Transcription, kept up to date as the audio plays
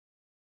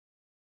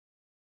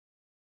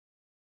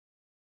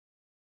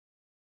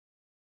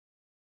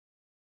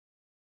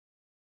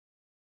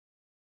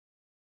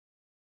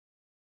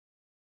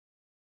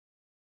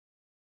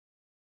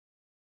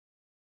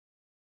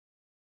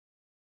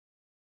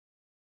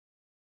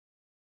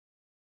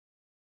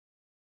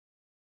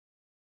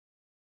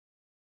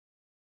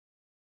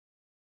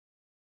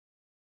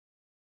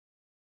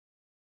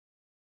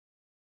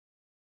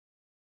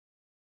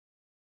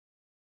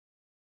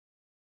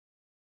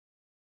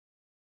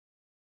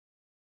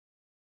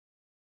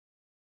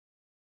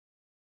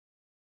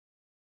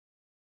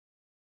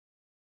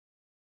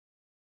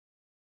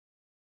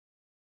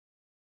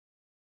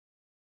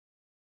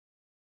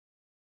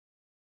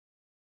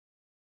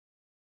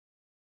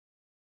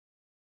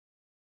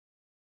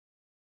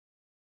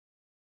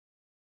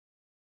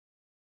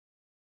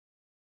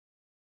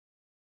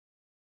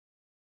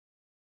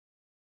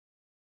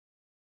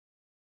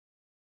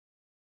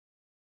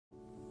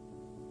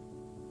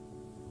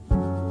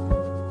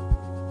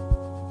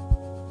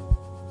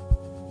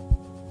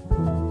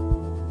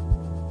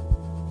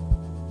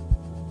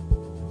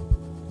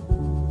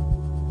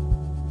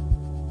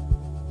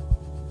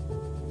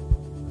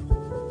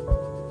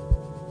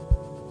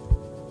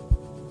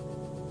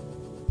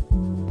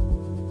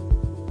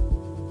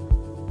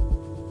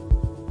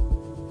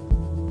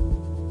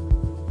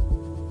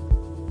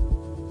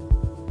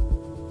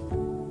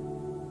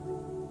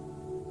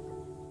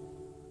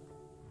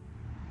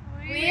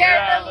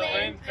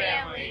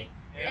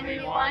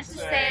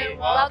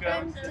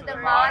welcome to the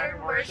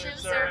modern worship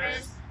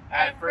service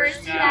at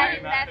First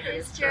United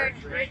Methodist Church,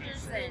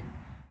 Richardson.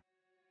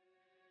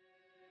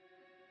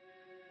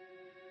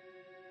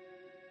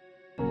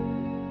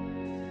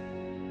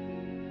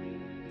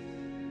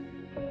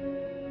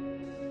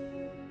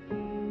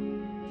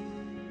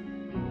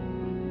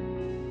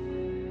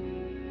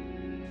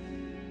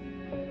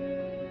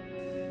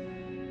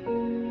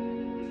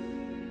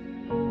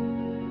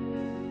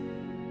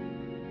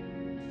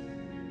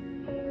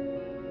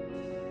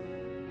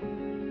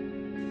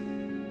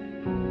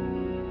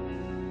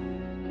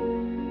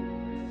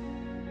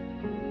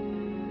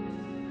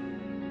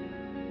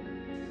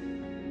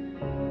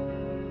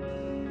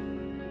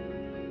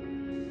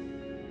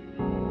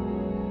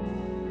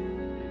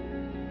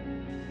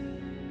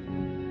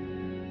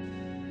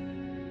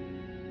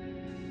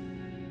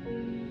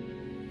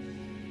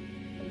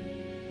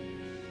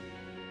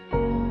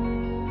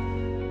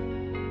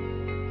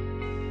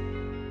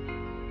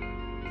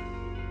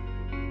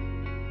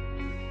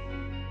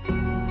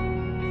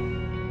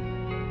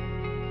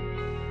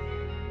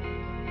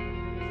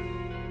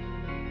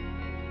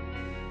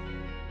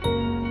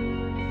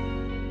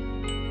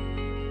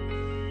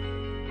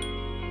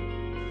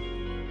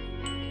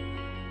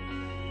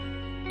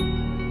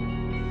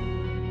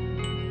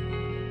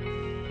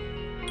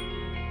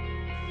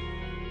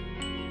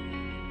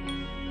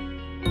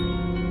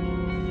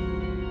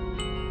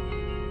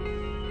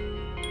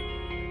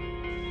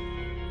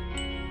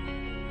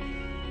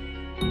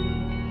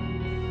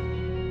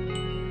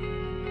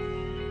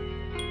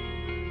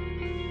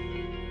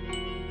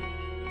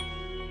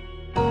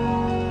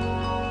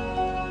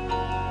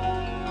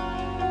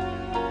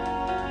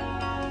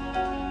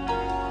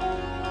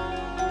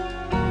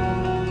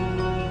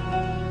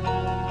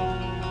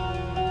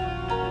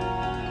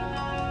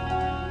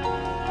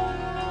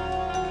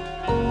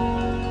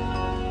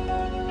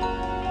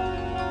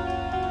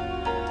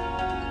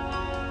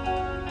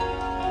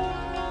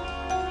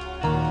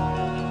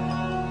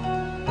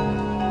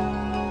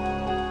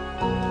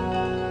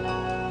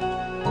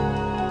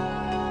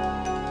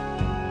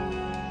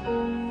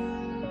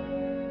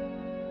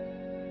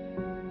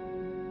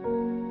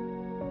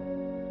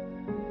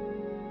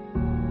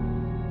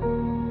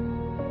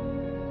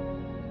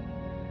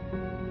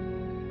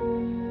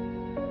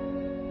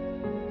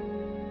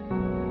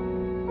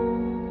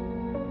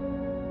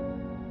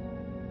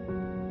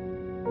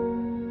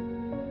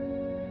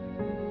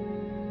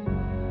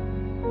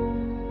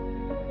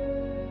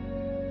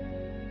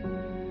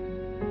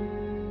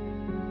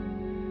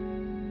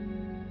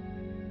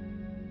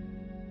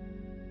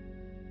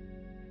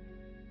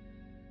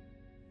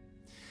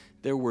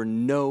 There were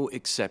no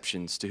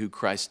exceptions to who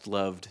Christ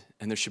loved,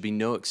 and there should be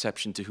no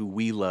exception to who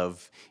we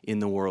love in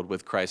the world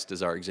with Christ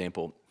as our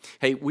example.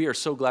 Hey, we are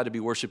so glad to be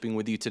worshiping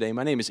with you today.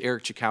 My name is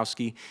Eric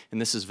Chakowski, and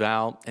this is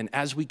Val. And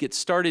as we get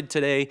started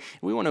today,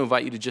 we want to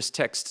invite you to just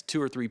text 2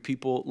 or 3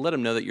 people. Let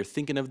them know that you're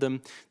thinking of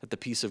them, that the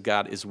peace of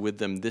God is with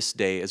them this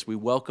day as we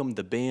welcome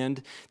the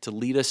band to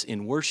lead us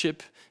in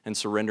worship and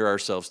surrender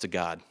ourselves to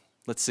God.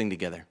 Let's sing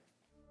together.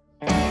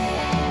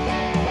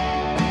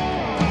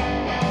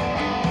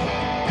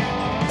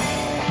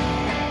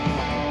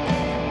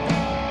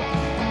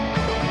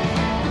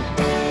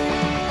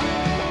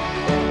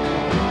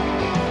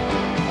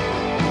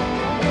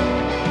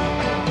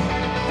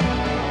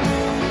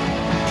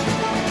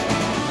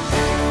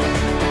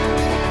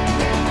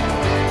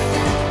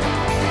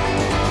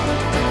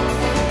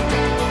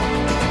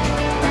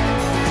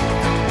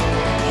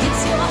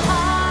 It's your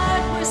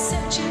heart we're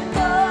searching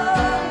for.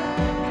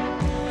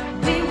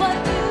 We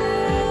want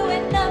you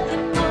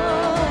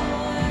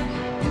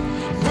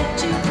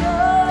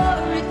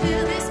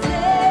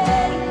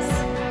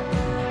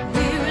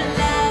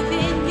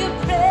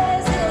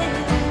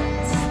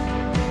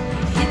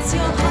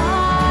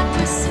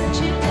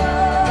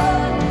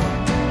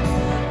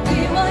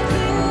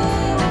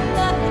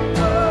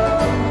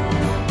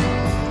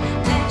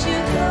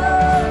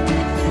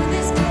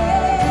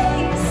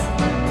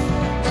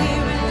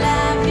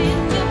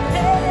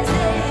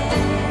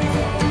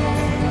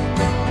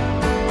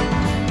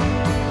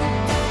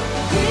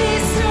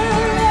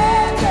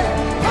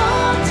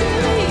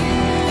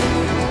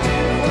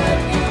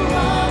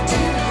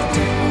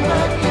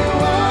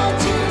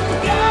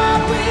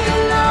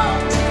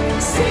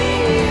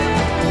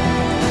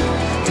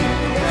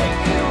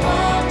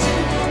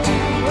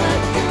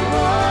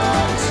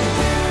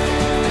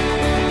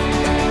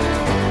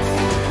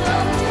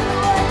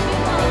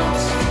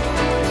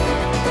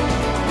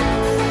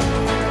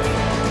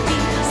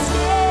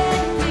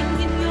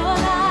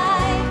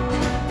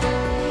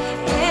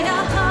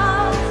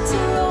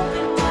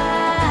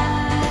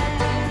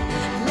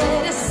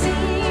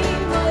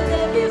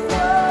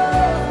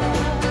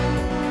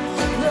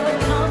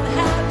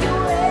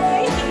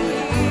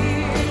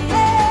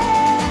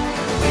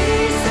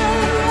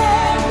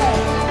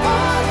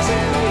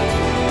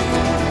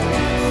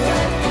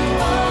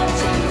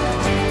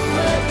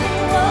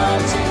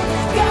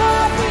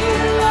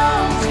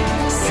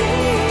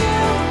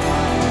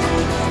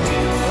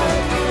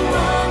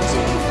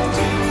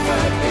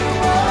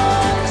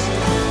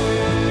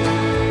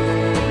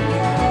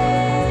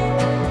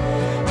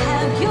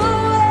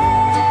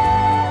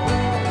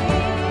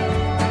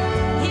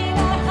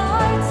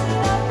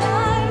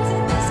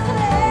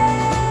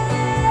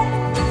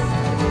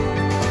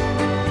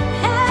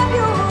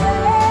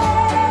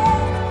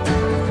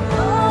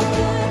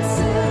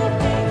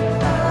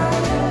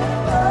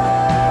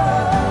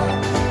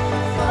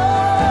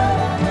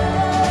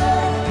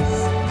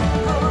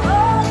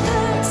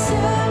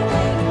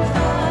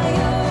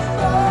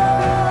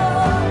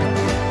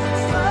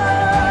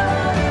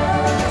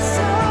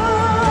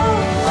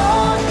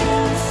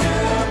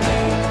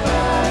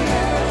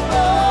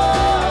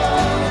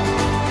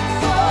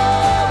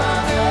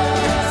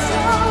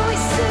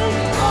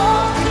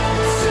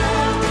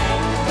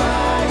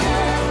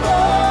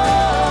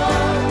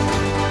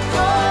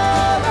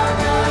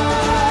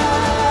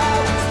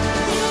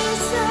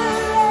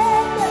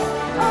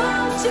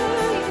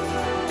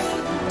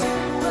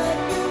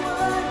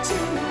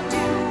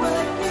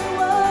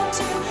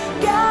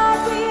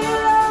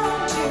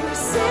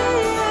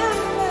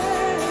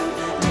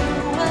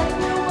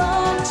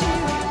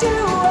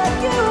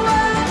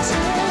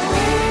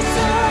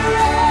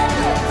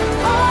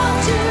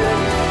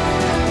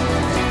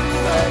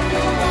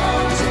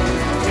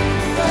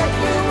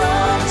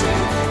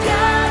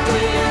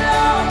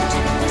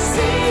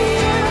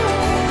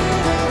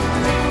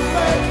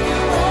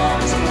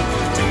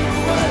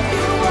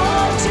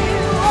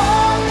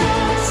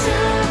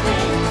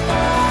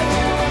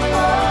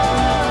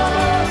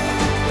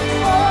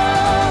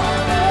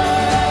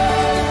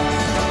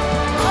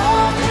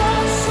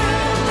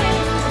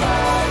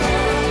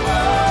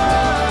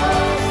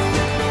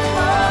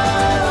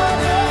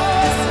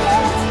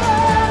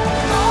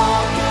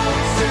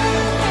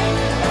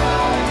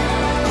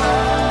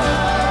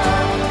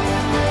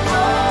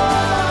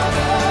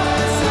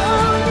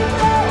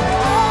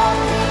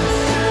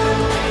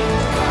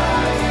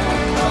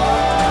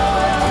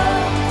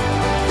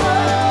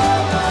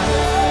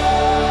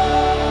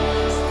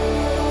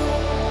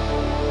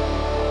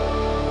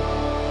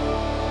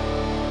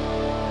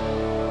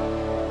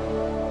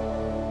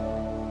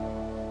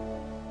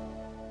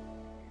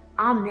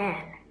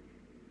Amen.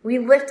 We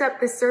lift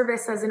up this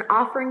service as an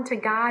offering to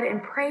God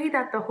and pray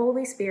that the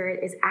Holy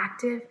Spirit is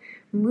active,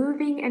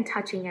 moving and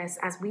touching us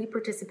as we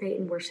participate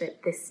in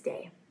worship this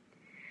day.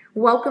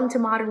 Welcome to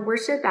Modern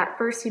Worship at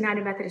First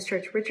United Methodist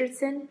Church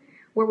Richardson,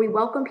 where we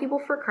welcome people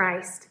for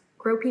Christ,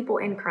 grow people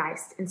in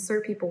Christ, and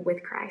serve people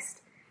with Christ.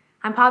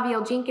 I'm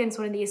Paviel Jenkins,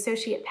 one of the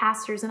associate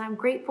pastors, and I'm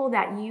grateful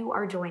that you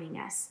are joining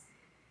us.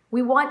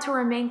 We want to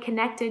remain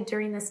connected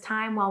during this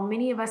time while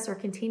many of us are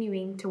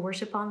continuing to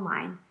worship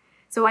online.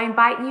 So I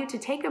invite you to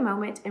take a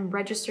moment and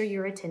register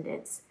your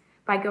attendance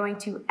by going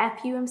to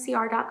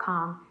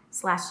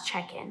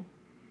fumcr.com/check-in.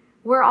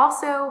 We're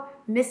also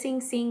missing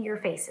seeing your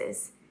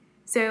faces.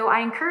 So I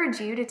encourage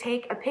you to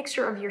take a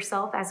picture of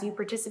yourself as you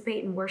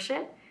participate in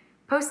worship,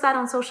 post that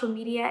on social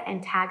media,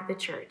 and tag the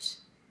church.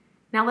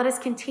 Now let us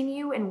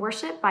continue in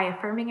worship by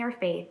affirming our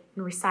faith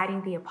and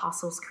reciting the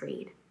Apostles'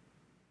 Creed.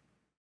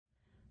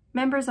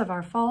 Members of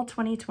our Fall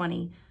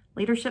 2020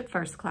 Leadership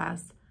First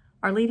class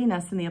are leading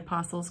us in the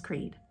Apostles'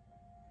 Creed.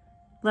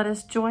 Let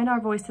us join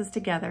our voices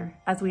together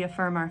as we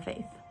affirm our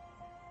faith.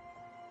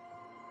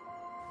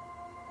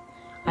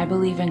 I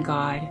believe in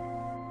God,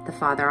 the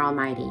Father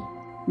Almighty,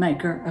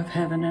 maker of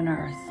heaven and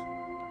earth,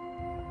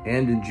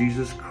 and in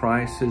Jesus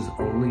Christ, his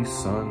only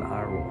Son,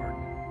 our Lord,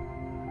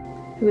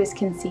 who is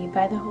conceived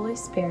by the Holy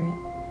Spirit,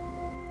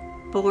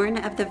 born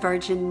of the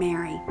Virgin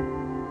Mary,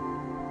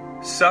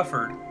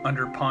 suffered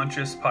under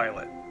Pontius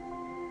Pilate,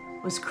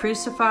 was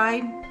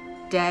crucified,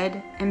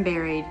 dead, and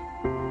buried.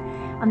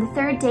 On the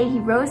third day he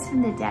rose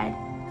from the dead.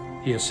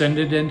 He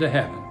ascended into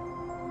heaven,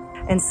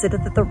 and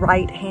sitteth at the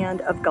right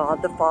hand of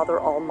God the Father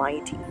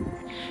Almighty.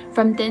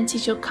 From thence he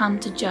shall come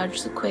to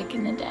judge the quick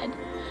and the dead.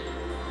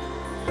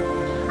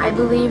 I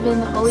believe in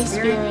the Holy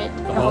Spirit,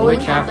 the Holy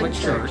Catholic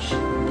Church,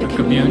 the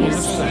communion of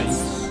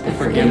saints, the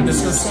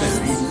forgiveness of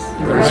sins,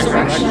 the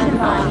resurrection of the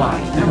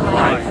body, and the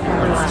life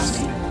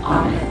everlasting.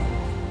 Amen.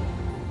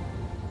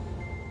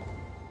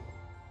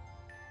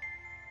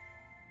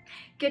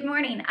 Good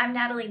morning, I'm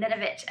Natalie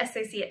Ninovich,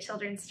 Associate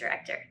Children's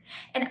Director,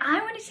 and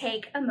I want to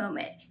take a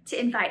moment to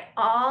invite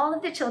all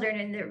of the children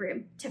in the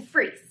room to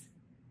freeze,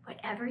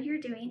 whatever you're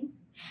doing,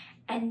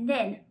 and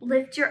then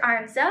lift your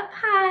arms up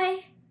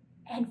high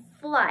and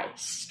fly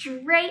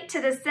straight to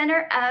the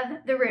center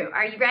of the room.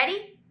 Are you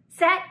ready?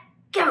 Set,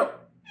 go!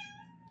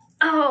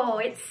 Oh,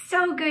 it's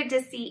so good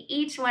to see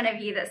each one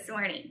of you this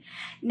morning.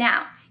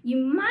 Now, you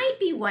might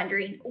be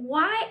wondering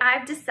why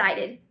I've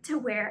decided to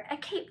wear a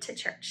cape to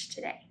church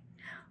today.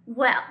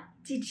 Well,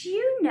 did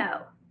you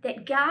know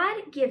that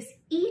God gives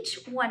each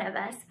one of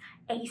us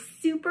a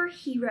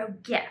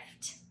superhero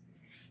gift?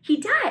 He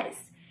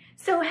does.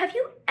 So have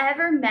you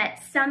ever met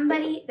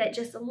somebody that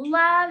just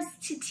loves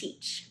to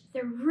teach?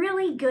 They're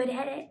really good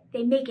at it.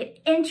 They make it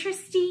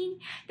interesting.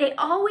 They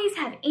always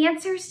have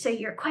answers to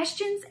your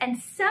questions and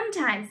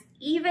sometimes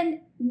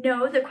even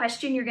know the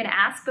question you're going to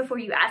ask before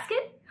you ask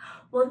it.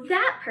 Well,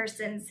 that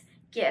person's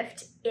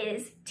gift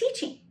is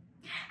teaching.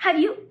 Have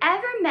you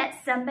ever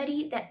met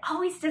somebody that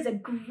always does a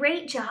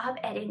great job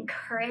at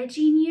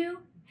encouraging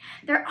you?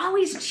 They're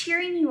always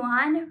cheering you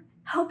on,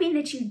 hoping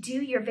that you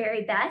do your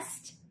very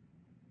best.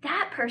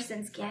 That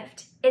person's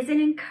gift is an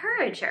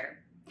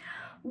encourager.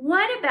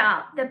 What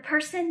about the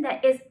person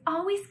that is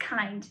always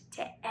kind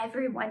to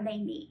everyone they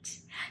meet?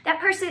 That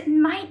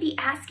person might be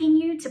asking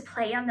you to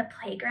play on the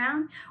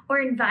playground or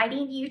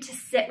inviting you to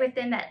sit with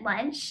them at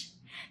lunch.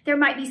 There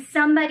might be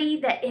somebody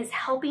that is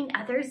helping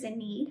others in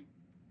need.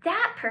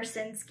 That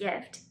person's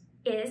gift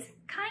is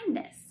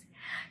kindness.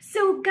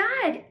 So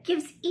God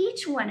gives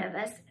each one of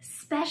us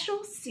special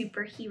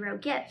superhero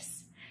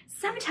gifts.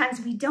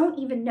 Sometimes we don't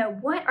even know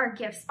what our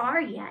gifts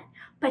are yet,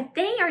 but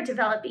they are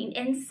developing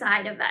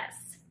inside of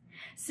us.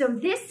 So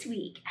this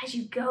week, as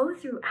you go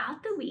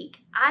throughout the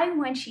week, I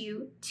want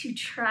you to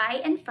try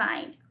and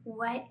find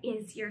what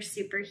is your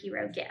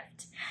superhero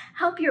gift.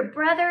 Help your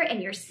brother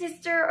and your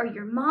sister or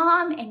your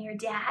mom and your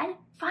dad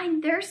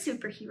find their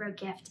superhero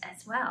gift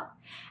as well.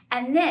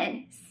 And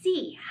then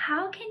see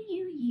how can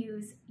you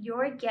use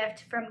your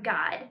gift from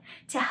God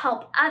to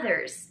help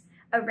others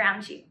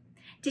around you.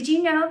 Did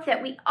you know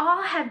that we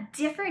all have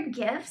different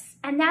gifts,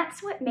 and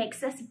that's what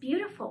makes us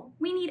beautiful?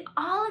 We need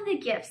all of the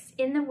gifts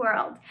in the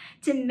world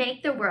to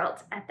make the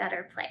world a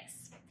better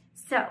place.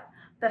 So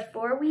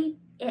before we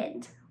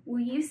end,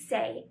 will you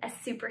say a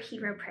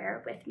superhero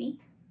prayer with me?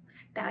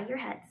 Bow your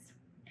heads.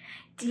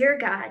 Dear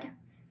God,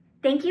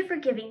 thank you for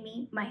giving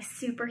me my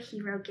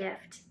superhero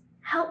gift.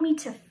 Help me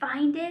to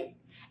find it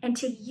and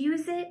to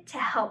use it to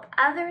help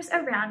others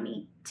around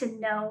me to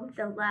know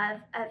the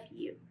love of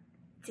you.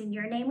 It's in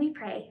your name we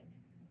pray.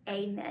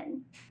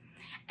 Amen.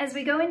 As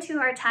we go into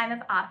our time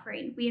of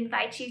offering, we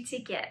invite you to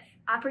give.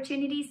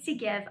 Opportunities to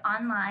give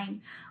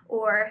online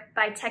or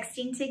by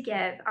texting to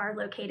give are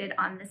located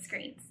on the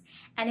screens.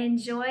 And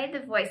enjoy the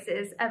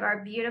voices of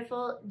our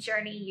beautiful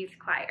Journey Youth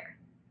Choir.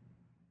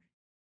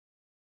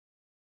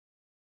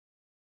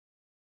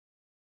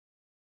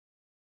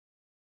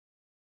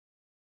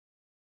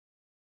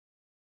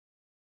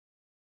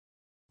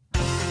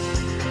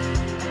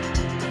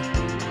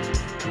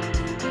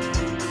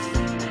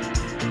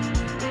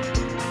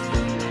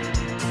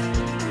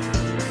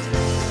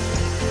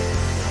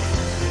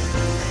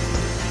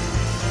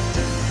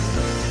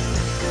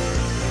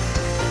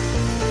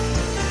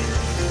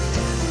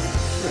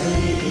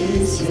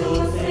 is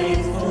your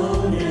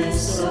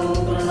faithfulness, O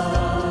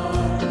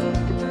God.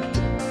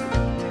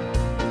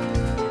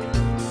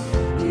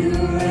 You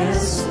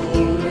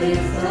wrestle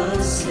with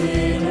the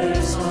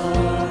sinner's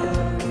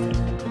heart.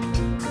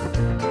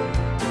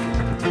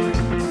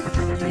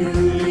 You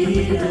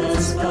lead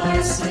us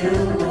by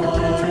still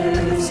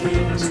waters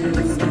into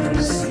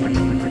mercy,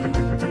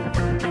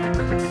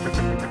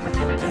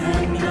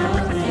 and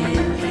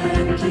nothing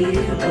can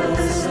keep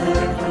us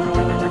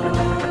apart.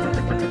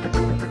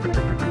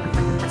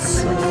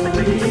 So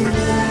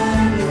remember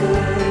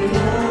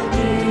your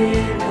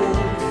people,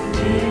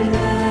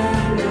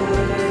 remember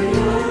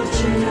your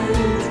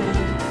children,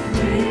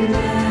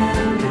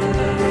 remember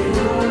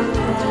your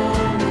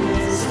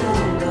promise, O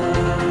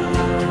God.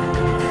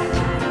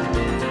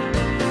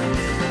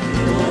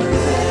 Your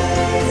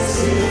grace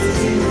is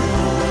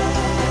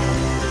enough,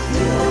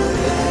 your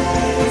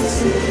grace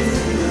is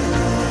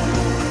enough,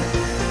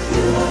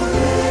 your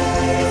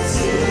grace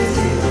is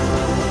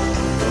enough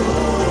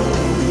for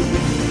me.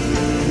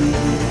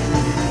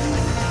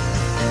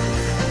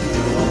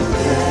 Your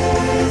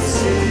grace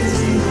is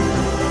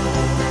enough,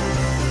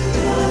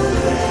 your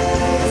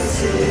grace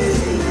is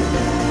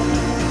enough,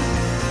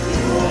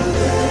 your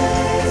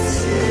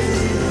grace is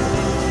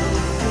enough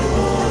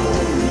for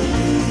me.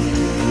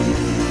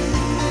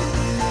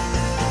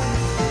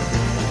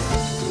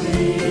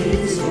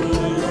 Praise your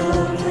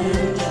love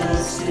and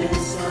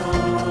justice,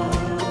 God.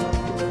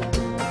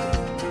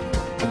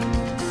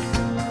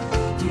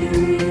 You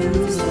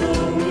use the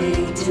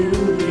weak to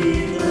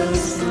lead the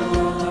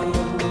strong.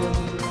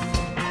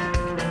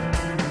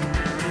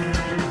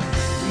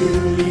 You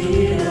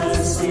lead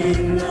us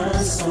in the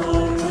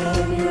song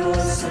of your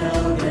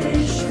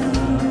salvation,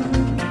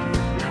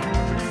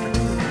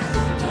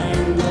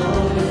 and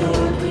all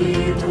your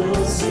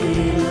people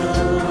sing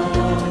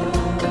along.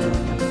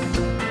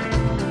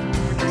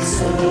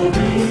 So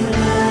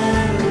remember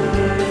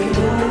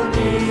your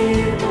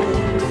people,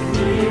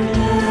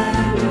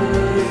 remember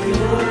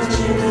your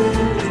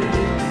children,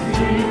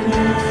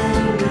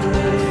 remember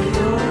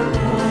your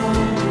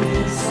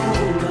promise, O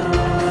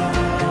God.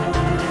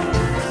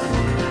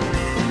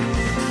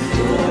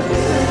 Your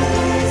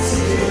grace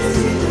is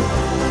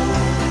enough,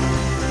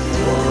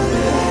 your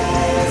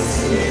grace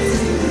is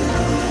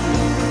enough,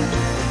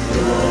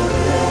 your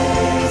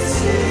grace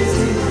is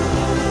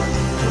enough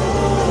for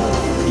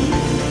me.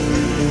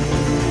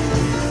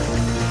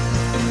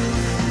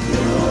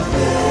 Your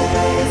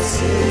grace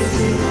is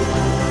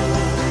enough,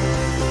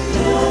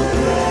 your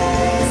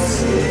grace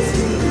is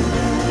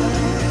enough,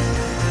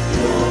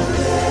 your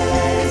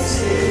grace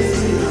is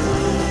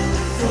enough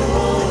for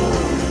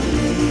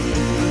me.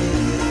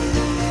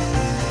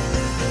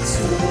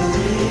 So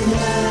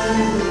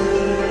remember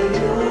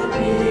your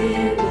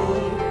people,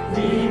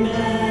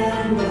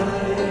 remember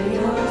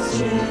your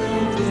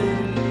children,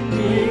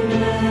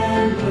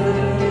 remember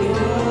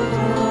your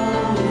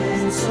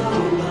promise, O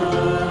God.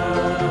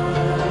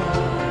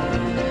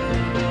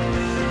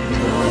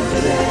 Your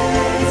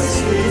grace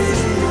is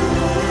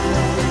enough,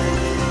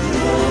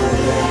 your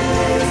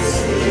grace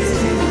is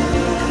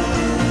enough,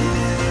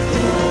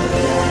 your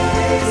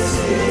grace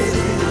is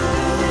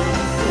enough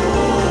for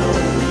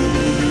me.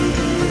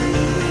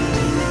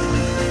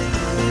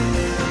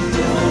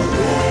 Your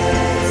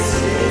grace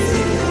is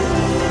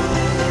enough,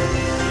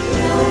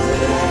 your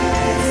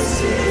grace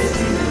is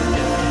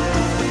enough,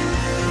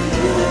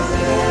 your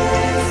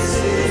grace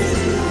is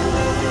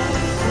enough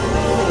for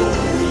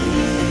me.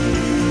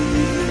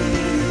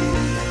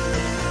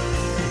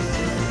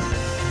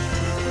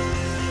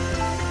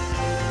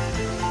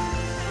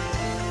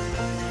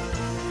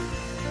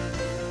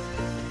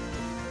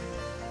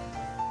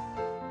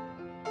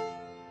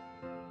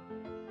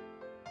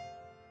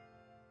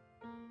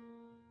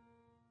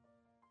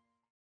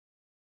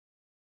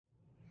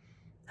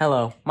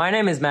 Hello, my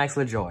name is Max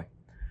LaJoy.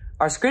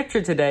 Our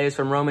scripture today is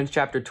from Romans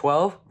chapter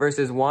 12,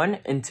 verses 1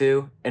 and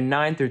 2 and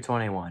 9 through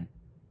 21.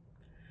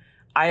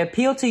 I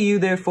appeal to you,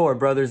 therefore,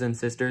 brothers and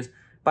sisters,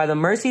 by the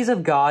mercies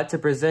of God, to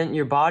present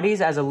your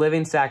bodies as a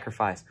living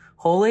sacrifice,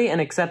 holy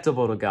and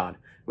acceptable to God,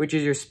 which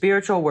is your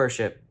spiritual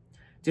worship.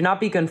 Do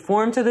not be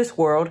conformed to this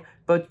world,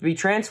 but be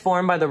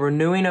transformed by the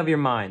renewing of your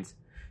minds,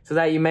 so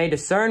that you may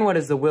discern what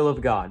is the will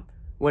of God,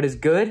 what is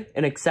good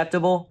and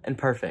acceptable and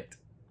perfect.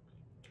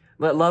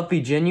 Let love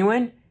be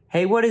genuine,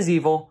 hate what is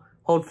evil,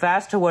 hold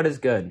fast to what is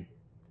good.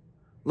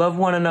 Love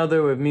one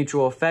another with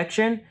mutual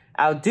affection,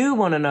 outdo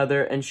one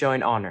another in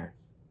showing honor.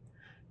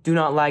 Do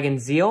not lag in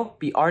zeal,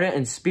 be ardent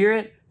in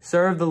spirit,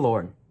 serve the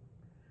Lord.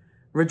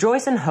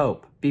 Rejoice in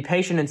hope, be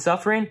patient in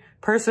suffering,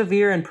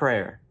 persevere in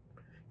prayer.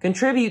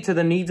 Contribute to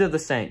the needs of the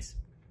saints.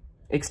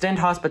 Extend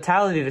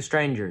hospitality to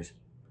strangers.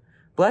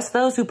 Bless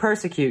those who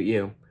persecute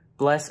you,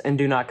 bless and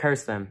do not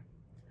curse them.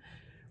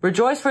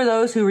 Rejoice for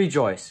those who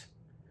rejoice.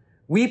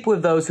 Weep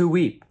with those who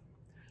weep.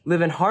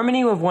 Live in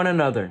harmony with one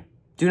another.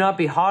 Do not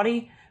be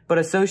haughty, but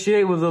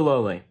associate with the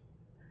lowly.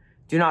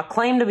 Do not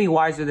claim to be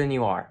wiser than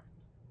you are.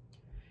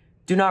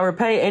 Do not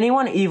repay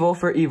anyone evil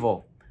for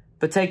evil,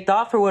 but take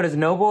thought for what is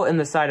noble in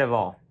the sight of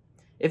all.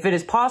 If it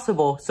is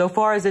possible, so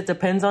far as it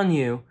depends on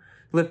you,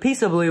 Live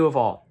peaceably with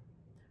all.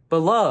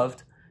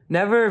 Beloved,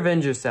 never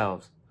avenge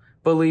yourselves,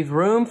 but leave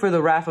room for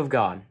the wrath of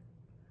God.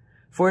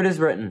 For it is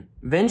written,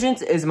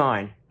 Vengeance is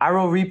mine, I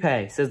will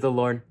repay, says the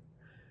Lord.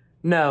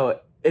 No,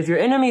 if your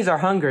enemies are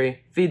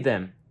hungry, feed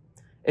them.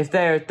 If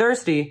they are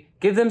thirsty,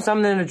 give them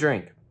something to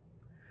drink.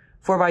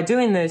 For by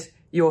doing this,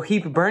 you will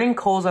heap burning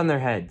coals on their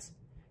heads.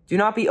 Do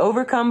not be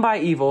overcome by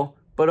evil,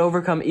 but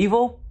overcome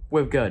evil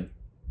with good.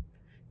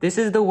 This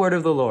is the word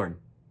of the Lord.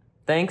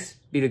 Thanks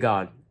be to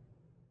God.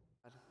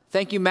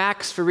 Thank you,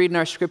 Max, for reading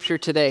our scripture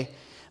today.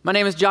 My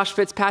name is Josh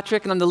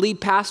Fitzpatrick, and I'm the lead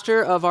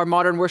pastor of our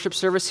modern worship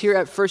service here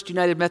at First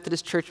United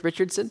Methodist Church,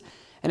 Richardson.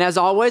 And as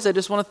always, I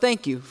just want to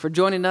thank you for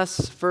joining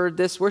us for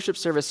this worship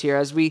service here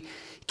as we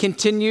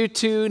continue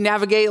to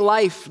navigate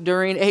life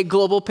during a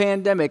global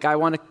pandemic. I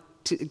want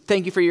to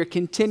thank you for your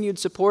continued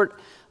support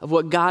of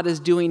what God is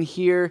doing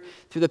here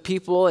through the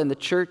people and the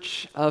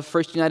church of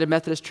First United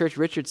Methodist Church,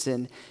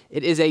 Richardson.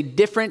 It is a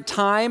different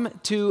time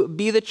to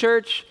be the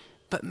church,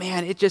 but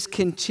man, it just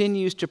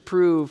continues to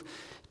prove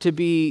to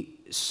be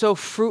so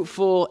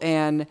fruitful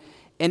and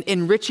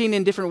enriching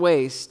in different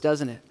ways,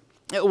 doesn't it?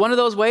 One of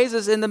those ways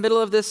is in the middle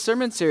of this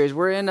sermon series.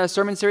 We're in a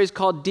sermon series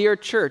called Dear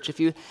Church. If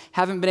you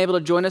haven't been able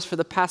to join us for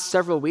the past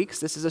several weeks,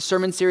 this is a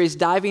sermon series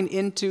diving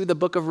into the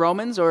book of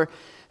Romans, or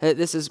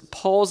this is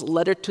Paul's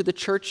letter to the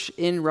church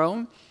in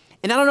Rome.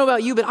 And I don't know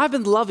about you, but I've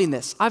been loving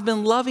this. I've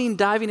been loving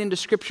diving into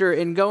Scripture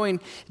and going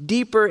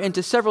deeper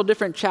into several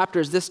different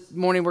chapters. This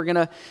morning we're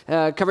going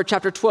to cover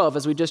chapter 12,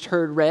 as we just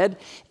heard read.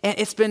 And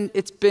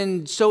it's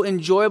been so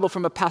enjoyable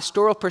from a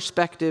pastoral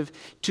perspective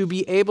to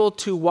be able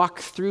to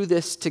walk through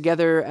this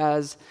together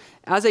as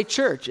a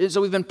church. And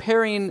so we've been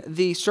pairing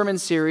the sermon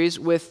series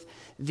with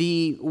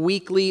the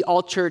weekly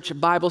all-church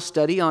Bible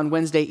study on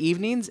Wednesday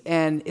evenings.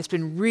 And it's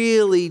been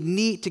really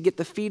neat to get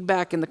the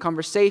feedback and the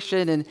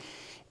conversation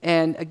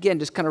and again,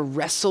 just kind of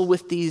wrestle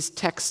with these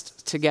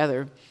texts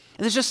together. And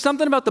there's just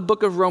something about the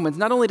book of Romans.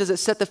 Not only does it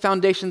set the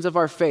foundations of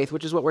our faith,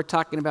 which is what we're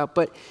talking about,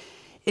 but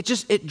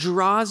it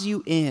draws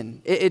you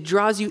in. It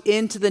draws you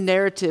into the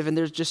narrative, and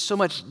there's just so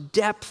much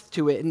depth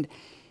to it. And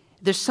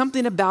there's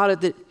something about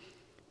it that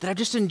I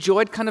just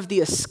enjoyed, kind of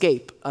the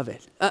escape of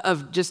it,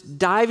 of just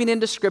diving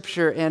into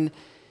Scripture and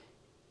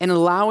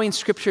allowing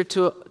Scripture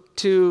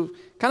to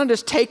kind of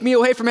just take me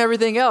away from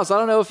everything else. I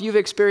don't know if you've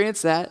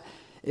experienced that.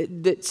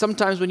 That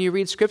sometimes when you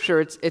read Scripture,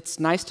 it's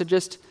nice to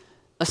just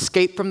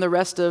escape from the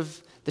rest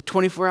of the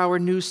 24-hour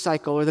news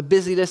cycle or the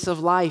busyness of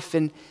life.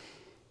 And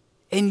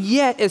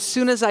yet, as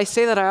soon as I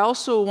say that, I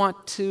also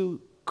want to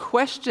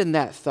question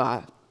that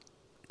thought,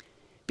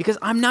 because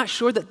I'm not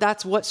sure that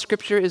that's what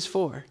Scripture is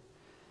for.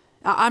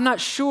 I'm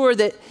not sure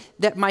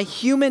that my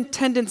human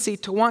tendency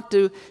to want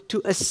to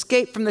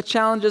escape from the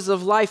challenges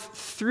of life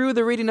through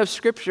the reading of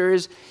Scripture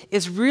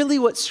is really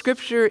what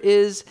Scripture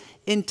is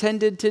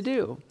intended to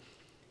do.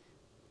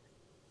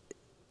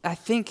 I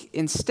think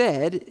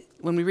instead,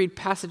 when we read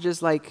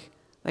passages like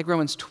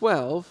Romans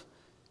 12,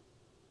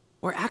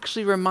 we're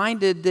actually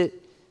reminded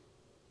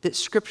that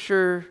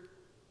Scripture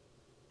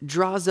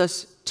draws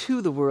us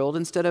to the world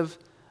instead of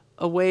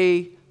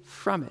away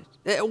from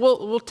it.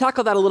 We'll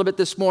tackle that a little bit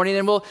this morning,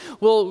 and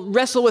we'll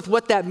wrestle with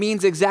what that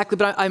means exactly,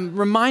 but I'm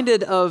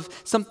reminded of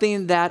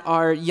something that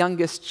our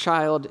youngest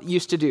child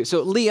used to do.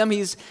 So Liam,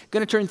 he's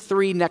going to turn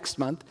 3 next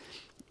month.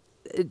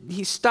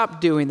 He stopped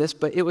doing this,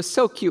 but it was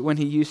so cute when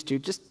he used to.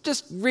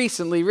 Just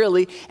recently,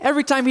 really,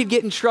 every time he'd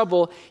get in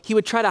trouble, he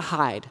would try to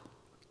hide.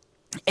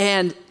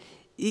 And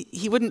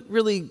he wouldn't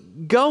really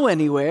go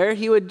anywhere.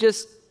 He would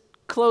just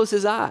close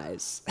his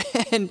eyes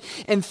and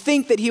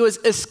think that he was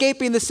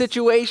escaping the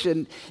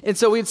situation. And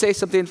so we'd say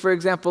something, for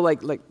example, like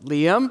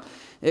Liam,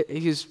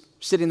 he's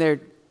sitting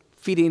there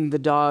feeding the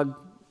dog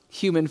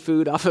human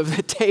food off of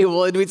the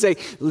table, and we'd say,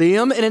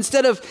 Liam, and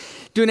instead of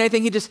doing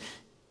anything,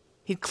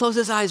 he'd close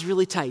his eyes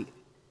really tight,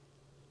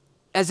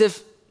 as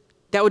if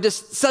that would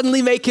just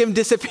suddenly make him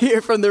disappear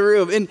from the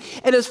room. And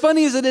as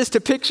funny as it is to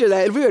picture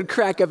that, and we would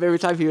crack up every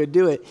time he would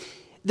do it,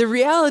 the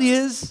reality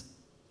is,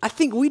 I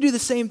think we do the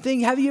same thing.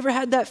 Have you ever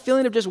had that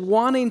feeling of just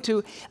wanting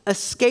to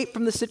escape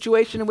from the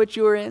situation in which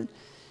you were in?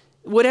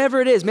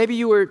 Whatever it is, maybe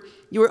you were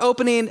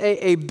opening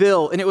a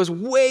bill, and it was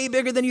way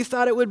bigger than you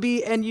thought it would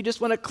be, and you just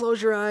want to close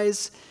your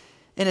eyes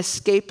and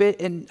escape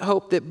it and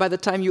hope that by the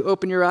time you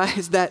open your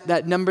eyes,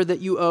 that number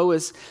that you owe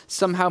is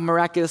somehow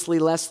miraculously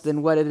less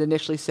than what it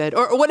initially said,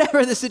 or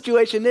whatever the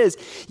situation is.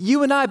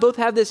 You and I both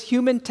have this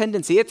human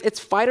tendency. It's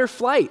fight or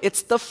flight.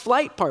 It's the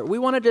flight part. We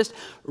want to just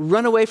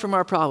run away from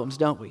our problems,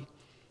 don't we?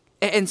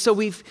 And so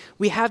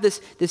we have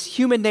this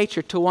human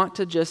nature to want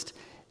to just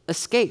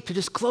escape, to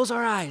just close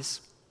our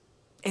eyes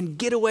and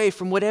get away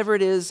from whatever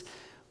it is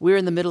we're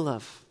in the middle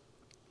of.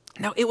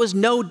 Now, it was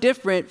no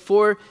different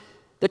for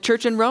the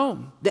church in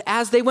Rome.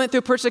 As they went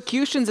through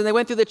persecutions and they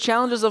went through the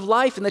challenges of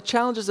life and the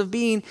challenges of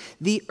being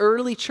the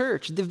early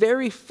church, the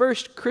very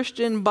first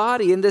Christian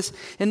body in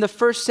the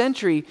first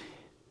century,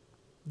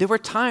 there were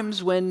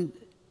times when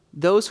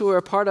those who were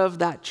a part of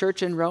that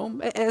church in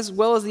Rome, as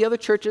well as the other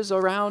churches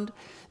around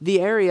the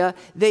area,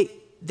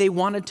 they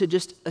wanted to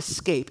just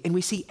escape. And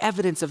we see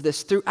evidence of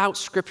this throughout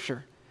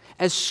Scripture.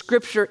 as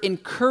Scripture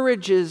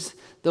encourages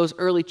those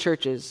early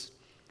churches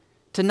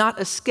to not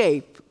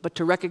escape, but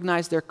to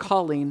recognize their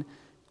calling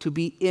to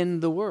be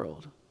in the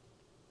world.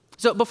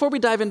 So before we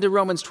dive into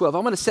Romans 12,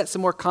 I'm going to set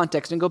some more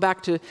context and go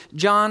back to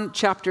John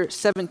chapter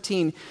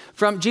 17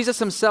 from Jesus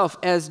himself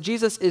as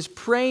Jesus is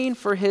praying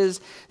for his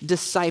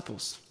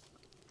disciples.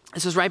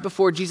 This is right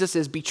before Jesus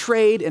is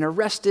betrayed and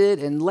arrested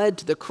and led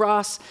to the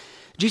cross.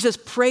 Jesus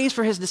prays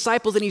for his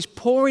disciples, and he's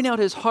pouring out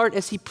his heart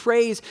as he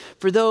prays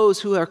for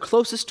those who are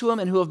closest to him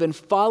and who have been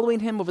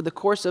following him over the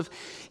course of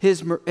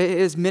his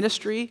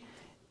ministry.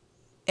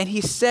 And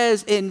he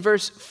says in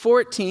verse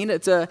 14,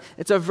 it's a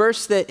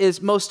verse that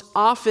is most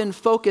often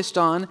focused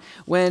on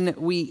when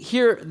we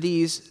hear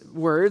these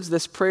words,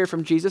 this prayer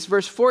from Jesus.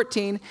 Verse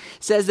 14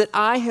 says that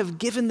I have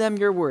given them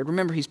your word.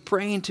 Remember, he's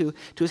praying to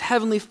his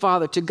heavenly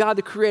Father, to God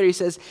the Creator. He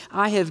says,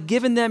 I have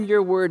given them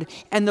your word,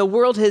 and the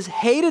world has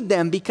hated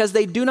them because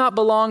they do not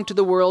belong to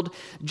the world,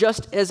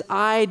 just as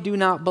I do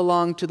not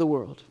belong to the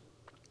world.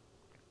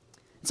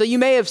 So you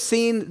may have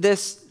seen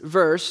this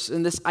verse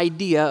and this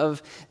idea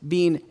of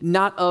being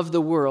not of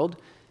the world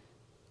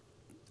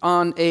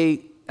on a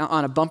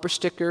bumper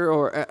sticker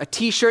or a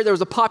t-shirt. There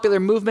was a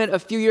popular movement a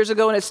few years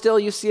ago, and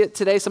you see it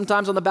today.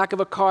 Sometimes on the back of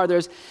a car,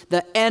 there's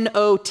the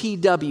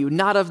NOTW,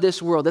 not of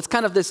this world. It's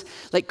kind of this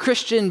like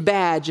Christian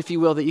badge, if you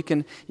will, that you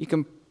can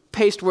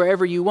paste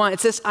wherever you want.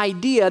 It's this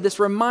idea, this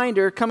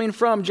reminder coming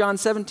from John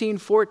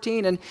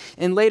 17:14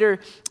 and later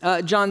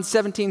John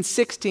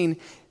 17:16,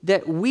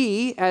 that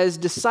we, as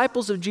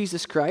disciples of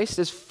Jesus Christ,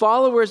 as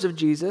followers of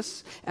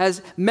Jesus,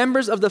 as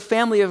members of the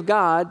family of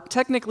God,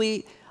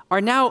 technically are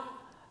now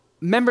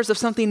members of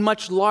something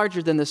much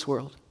larger than this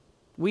world.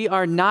 We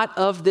are not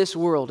of this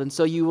world. And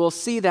so you will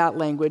see that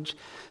language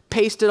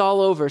pasted all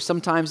over,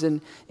 sometimes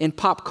in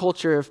pop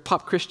culture, of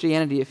pop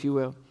Christianity, if you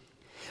will.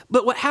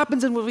 But what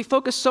happens when we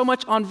focus so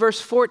much on verse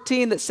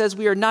 14 that says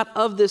we are not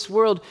of this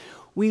world,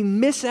 we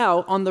miss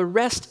out on the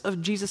rest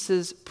of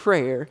Jesus'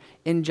 prayer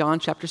in John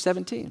chapter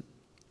 17.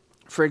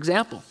 For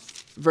example,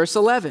 verse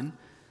 11,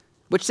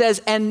 which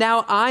says, and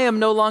now I am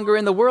no longer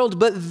in the world,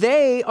 but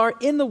they are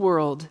in the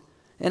world,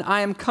 and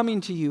I am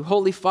coming to you.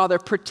 Holy Father,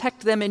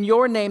 protect them in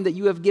your name that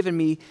you have given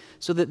me,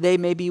 so that they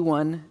may be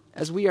one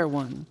as we are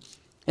one.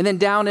 And then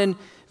down in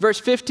verse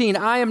 15,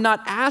 I am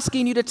not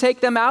asking you to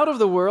take them out of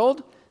the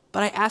world,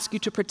 but I ask you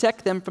to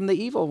protect them from the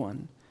evil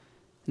one.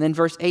 And then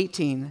verse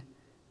 18,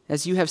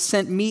 as you have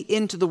sent me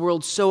into the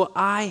world, so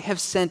I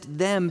have sent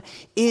them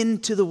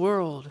into the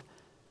world.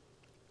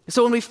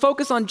 So when we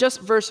focus on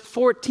just verse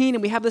 14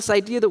 and we have this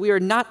idea that we are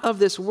not of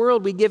this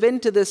world, we give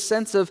into this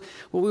sense of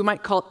what we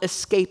might call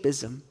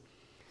escapism.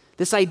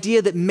 This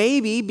idea that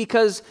maybe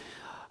because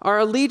our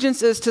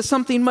allegiance is to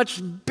something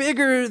much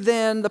bigger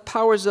than the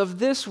powers of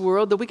this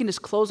world, that we can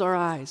just close our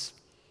eyes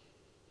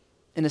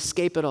and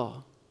escape it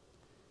all.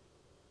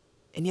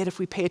 And yet if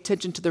we pay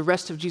attention to the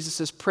rest of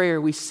Jesus' prayer,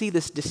 we see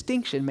this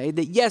distinction made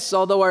that yes,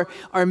 although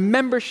our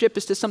membership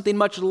is to something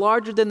much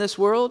larger than this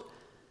world,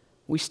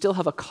 we still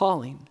have a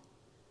calling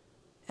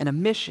and a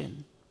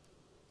mission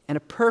and a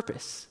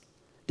purpose.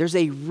 There's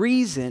a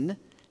reason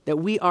that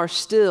we are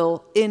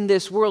still in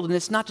this world, and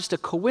it's not just a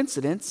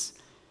coincidence.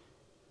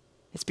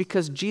 It's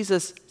because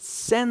Jesus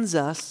sends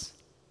us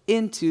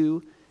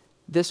into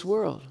this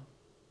world.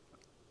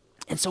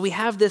 And so we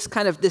have this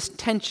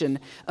tension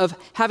of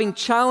having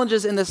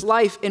challenges in this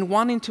life and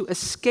wanting to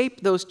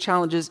escape those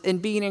challenges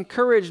and being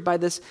encouraged by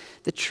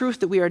the truth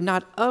that we are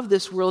not of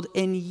this world.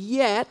 And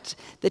yet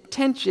the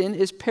tension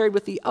is paired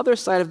with the other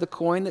side of the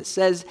coin that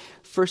says,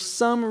 for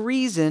some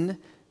reason,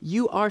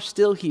 you are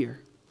still here.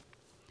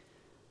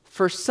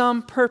 For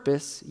some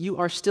purpose, you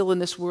are still in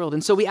this world.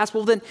 And so we ask,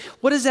 well, then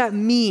what does that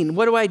mean?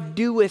 What do I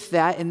do with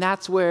that? And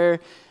that's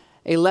where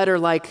a letter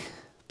like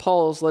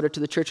Paul's letter to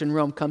the church in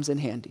Rome comes in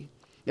handy.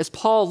 As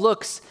Paul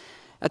looks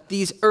at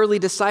these early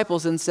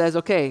disciples and says,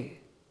 okay,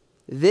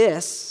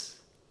 this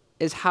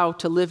is how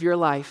to live your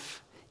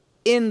life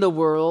in the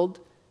world,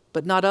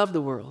 but not of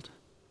the world.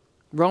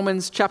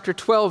 Romans chapter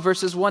 12,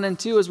 verses 1 and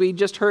 2, as we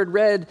just heard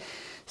read,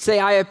 say,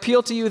 I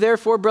appeal to you,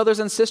 therefore, brothers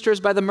and sisters,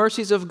 by the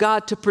mercies of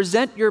God, to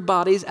present your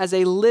bodies as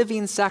a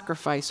living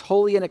sacrifice,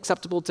 holy and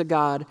acceptable to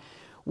God,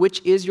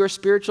 which is your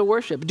spiritual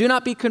worship. Do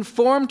not be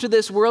conformed to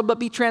this world, but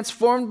be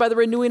transformed by the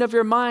renewing of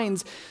your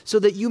minds, so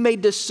that you may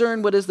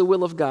discern what is the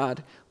will of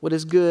God, what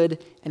is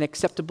good and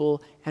acceptable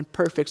and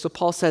perfect. So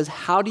Paul says,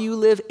 how do you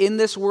live in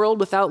this world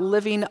without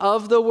living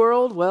of the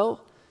world?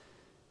 Well,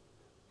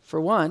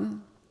 for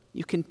one,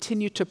 you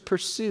continue to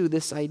pursue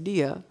this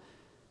idea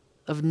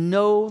of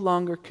no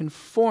longer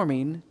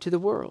conforming to the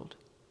world.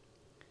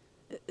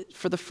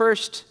 For the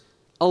first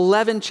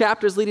 11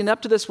 chapters leading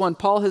up to this one,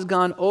 Paul has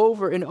gone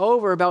over and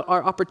over about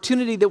our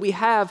opportunity that we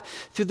have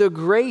through the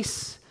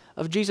grace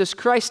of Jesus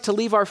Christ to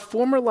leave our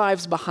former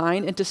lives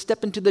behind and to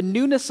step into the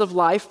newness of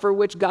life for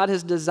which God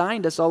has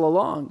designed us all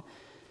along.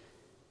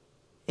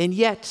 And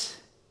yet,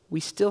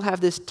 we still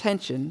have this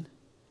tension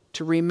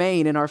to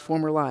remain in our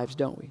former lives,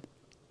 don't we?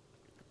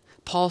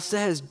 Paul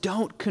says,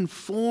 don't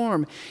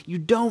conform. You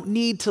don't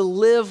need to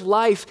live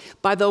life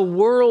by the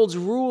world's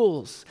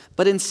rules,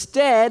 but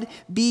instead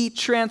be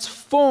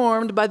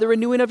transformed by the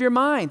renewing of your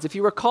minds. If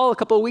you recall a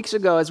couple of weeks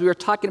ago, as we were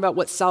talking about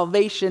what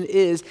salvation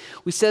is,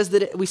 we said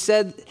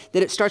that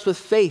it starts with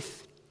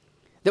faith,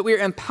 that we are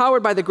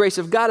empowered by the grace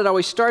of God. It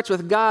always starts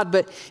with God,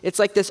 but it's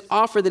like this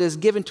offer that is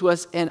given to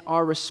us, and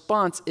our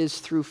response is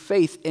through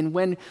faith. And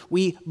when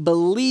we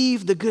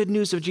believe the good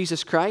news of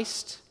Jesus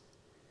Christ,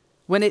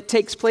 when it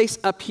takes place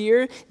up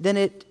here, then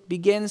it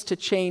begins to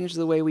change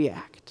the way we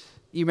act.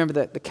 You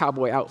remember the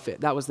cowboy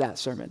outfit. That was that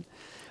sermon.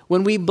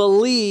 When we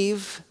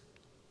believe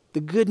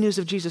the good news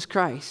of Jesus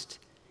Christ,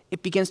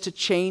 it begins to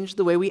change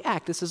the way we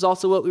act. This is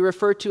also what we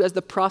refer to as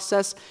the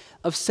process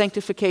of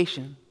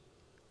sanctification.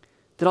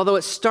 That although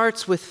it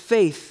starts with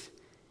faith,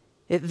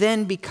 it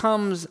then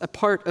becomes a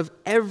part of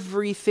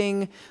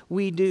everything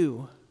we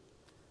do,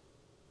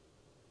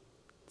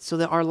 so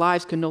that our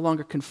lives can no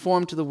longer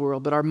conform to the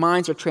world, but our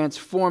minds are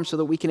transformed so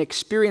that we can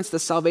experience the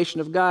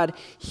salvation of God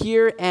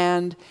here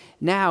and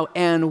now.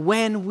 And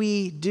when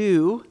we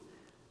do,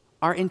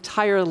 our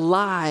entire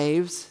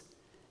lives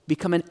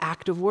become an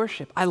act of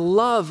worship. I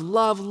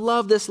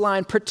love this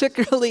line,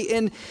 particularly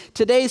in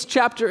today's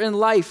chapter in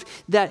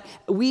life, that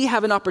we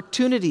have an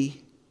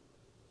opportunity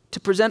to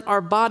present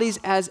our bodies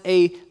as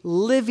a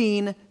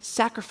living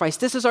sacrifice.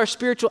 This is our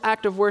spiritual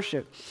act of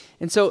worship.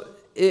 And so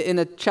in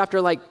a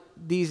chapter like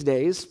these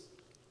days,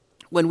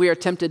 when we are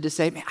tempted to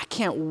say, man, I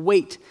can't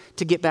wait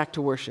to get back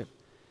to worship.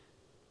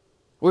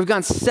 We've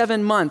gone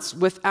 7 months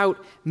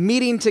without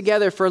meeting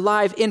together for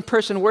live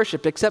in-person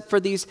worship, except for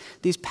these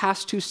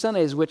past 2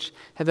 Sundays, which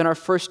have been our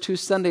first 2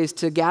 Sundays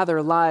to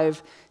gather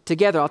live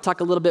together. I'll talk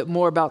a little bit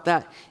more about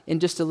that in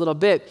just a little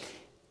bit.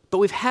 But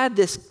we've had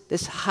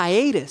this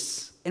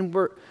hiatus, and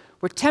we're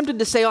tempted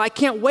to say, oh, I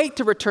can't wait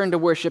to return to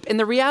worship. And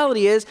the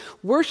reality is,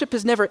 worship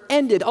has never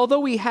ended. Although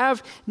we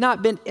have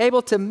not been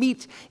able to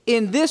meet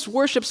in this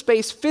worship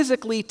space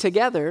physically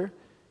together,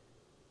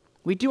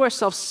 we do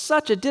ourselves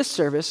such a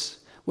disservice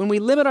when we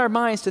limit our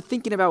minds to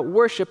thinking about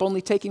worship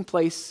only taking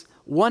place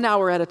 1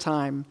 hour at a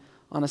time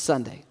on a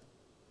Sunday.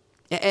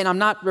 And I'm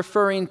not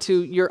referring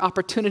to your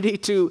opportunity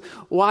to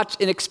watch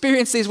and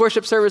experience these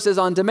worship services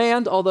on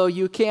demand, although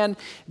you can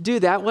do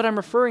that. What I'm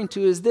referring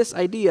to is this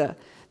idea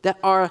that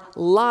our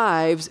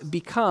lives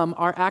become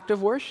our act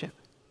of worship.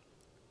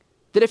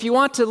 That if you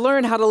want to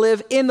learn how to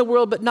live in the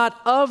world but not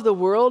of the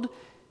world,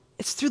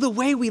 it's through the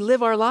way we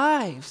live our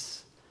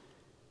lives.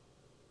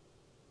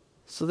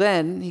 So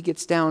then he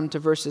gets down to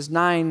verses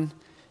 9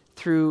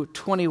 through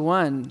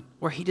 21,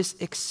 where he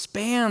just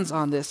expands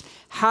on this.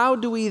 How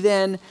do we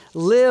then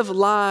live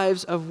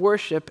lives of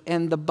worship?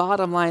 And the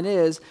bottom line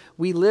is,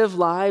 we live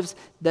lives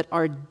that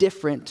are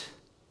different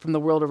from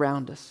the world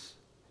around us.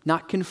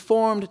 Not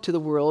conformed to the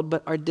world,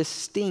 but are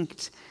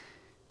distinct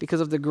because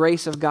of the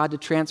grace of God to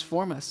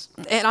transform us.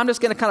 And I'm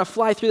just going to kind of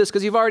fly through this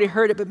because you've already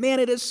heard it, but man,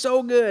 it is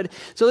so good.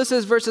 So this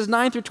is verses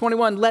 9 through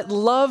 21. Let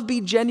love be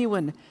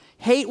genuine.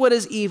 Hate what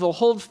is evil.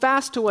 Hold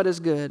fast to what is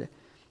good.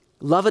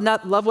 Love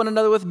one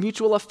another with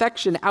mutual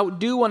affection.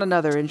 Outdo one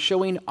another in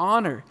showing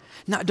honor.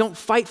 Now, don't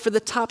fight for the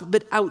top,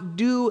 but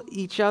outdo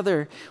each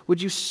other.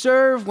 Would you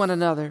serve one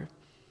another?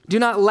 Do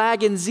not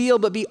lag in zeal,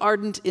 but be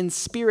ardent in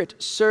spirit.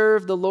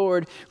 Serve the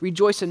Lord.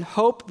 Rejoice in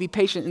hope. Be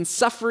patient in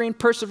suffering.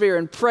 Persevere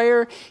in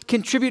prayer.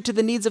 Contribute to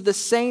the needs of the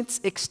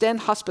saints. Extend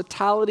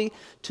hospitality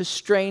to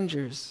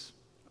strangers.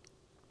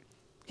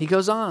 He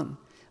goes on.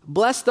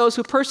 Bless those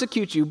who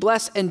persecute you.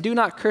 Bless and do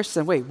not curse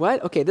them. Wait,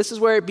 what? Okay, this is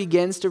where it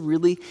begins to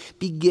really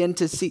begin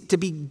to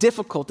be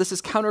difficult. This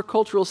is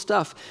countercultural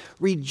stuff.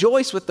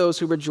 Rejoice with those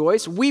who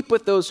rejoice. Weep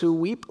with those who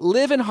weep.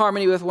 Live in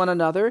harmony with one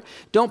another.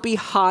 Don't be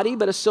haughty,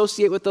 but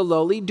associate with the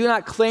lowly. Do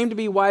not claim to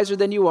be wiser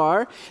than you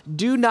are.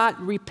 Do not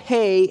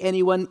repay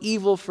anyone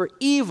evil for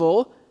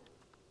evil,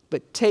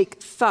 but take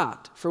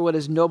thought for what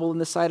is noble in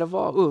the sight of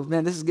all. Ooh,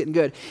 man, this is getting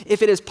good.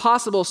 If it is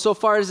possible, so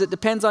far as it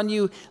depends on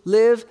you,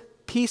 live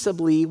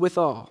peaceably with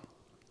all.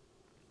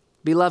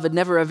 Beloved,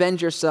 never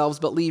avenge yourselves,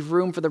 but leave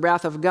room for the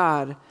wrath of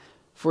God.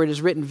 For it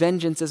is written,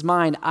 vengeance is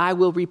mine, I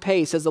will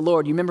repay, says the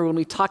Lord. You remember when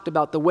we talked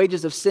about the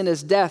wages of sin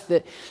is death,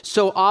 that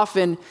so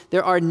often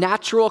there are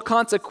natural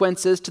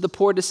consequences to the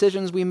poor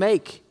decisions we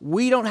make.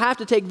 We don't have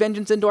to take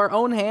vengeance into our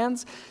own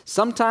hands.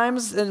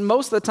 Sometimes, and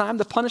most of the time,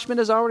 the punishment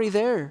is already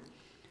there.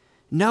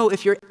 No,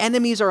 if your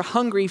enemies are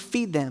hungry,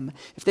 feed them.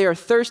 If they are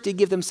thirsty,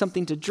 give them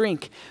something to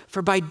drink.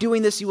 For by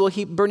doing this, you will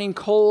heap burning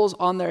coals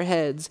on their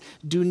heads.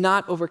 Do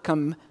not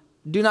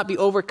be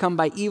overcome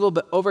by evil,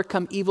 but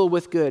overcome evil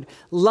with good.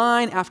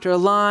 Line after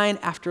line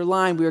after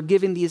line, we are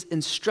given these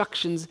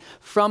instructions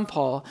from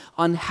Paul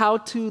on how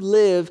to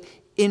live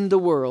in the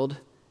world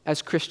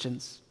as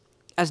Christians,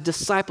 as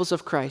disciples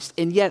of Christ,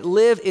 and yet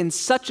live in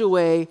such a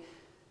way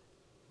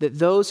that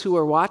those who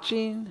are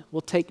watching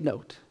will take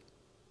note.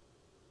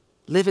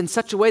 Live in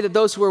such a way that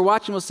those who are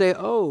watching will say,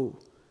 oh,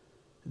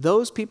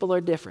 those people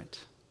are different.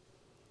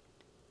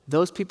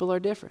 Those people are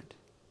different.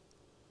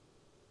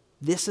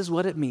 This is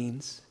what it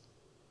means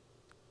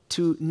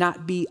to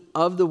not be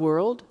of the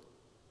world,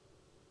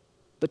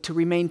 but to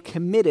remain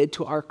committed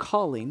to our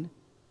calling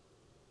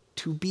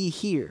to be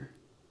here,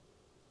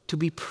 to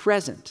be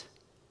present,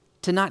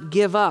 to not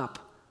give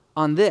up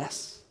on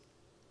this,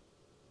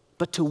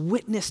 but to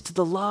witness to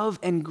the love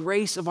and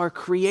grace of our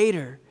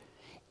Creator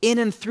in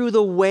and through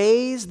the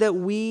ways that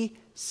we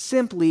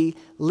simply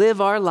live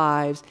our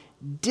lives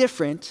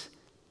different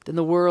than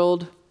the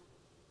world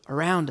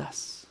around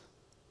us.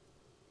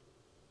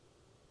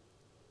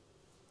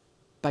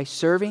 By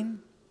serving,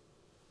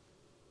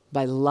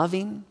 by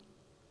loving,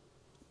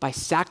 by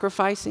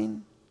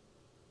sacrificing,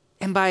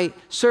 and by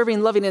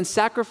serving, loving, and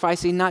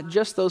sacrificing not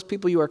just those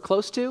people you are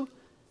close to,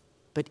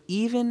 but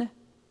even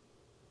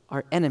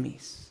our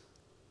enemies.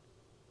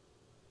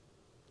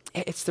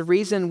 It's the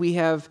reason we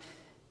have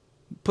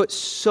put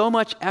so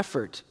much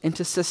effort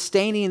into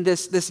sustaining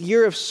this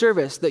year of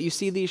service that you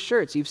see these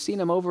shirts. You've seen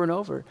them over and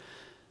over.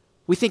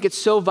 We think it's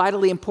so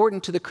vitally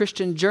important to the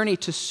Christian journey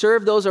to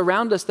serve those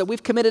around us that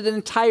we've committed an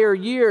entire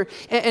year,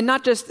 and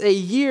not just a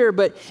year,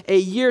 but a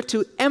year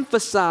to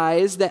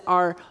emphasize that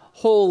our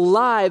whole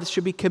lives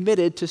should be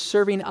committed to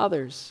serving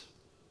others.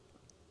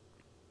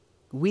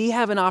 We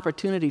have an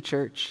opportunity,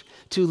 church,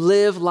 to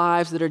live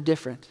lives that are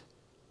different.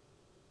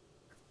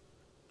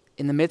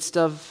 In the midst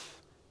of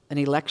an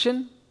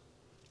election,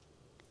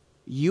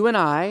 you and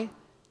I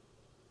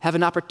have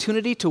an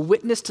opportunity to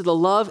witness to the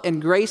love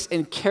and grace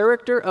and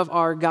character of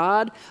our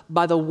God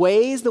by the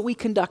ways that we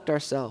conduct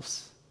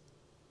ourselves.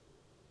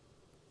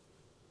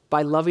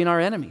 By loving our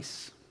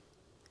enemies.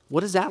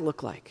 What does that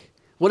look like?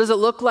 What does it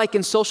look like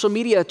in social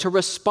media to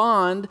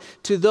respond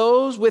to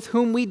those with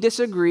whom we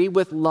disagree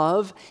with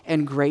love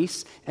and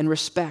grace and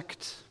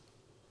respect?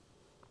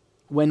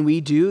 When we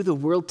do, the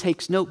world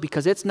takes note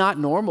because it's not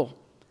normal.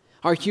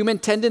 Our human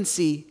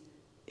tendency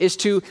is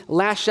to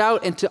lash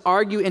out and to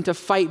argue and to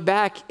fight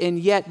back, and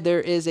yet there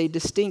is a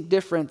distinct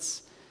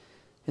difference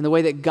in the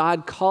way that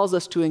God calls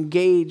us to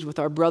engage with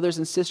our brothers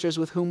and sisters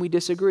with whom we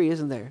disagree,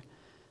 isn't there?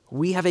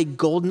 We have a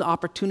golden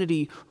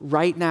opportunity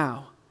right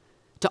now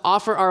to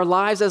offer our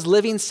lives as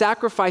living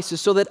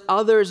sacrifices so that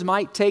others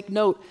might take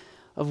note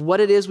of what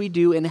it is we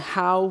do and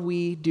how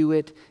we do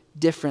it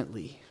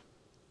differently.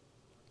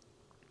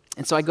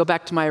 And so I go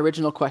back to my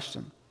original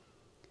question.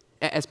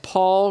 As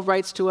Paul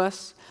writes to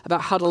us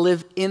about how to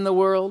live in the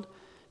world,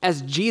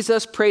 as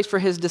Jesus prays for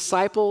his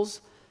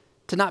disciples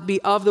to not be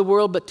of the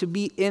world but to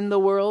be in the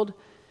world,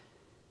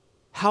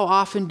 how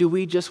often do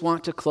we just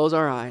want to close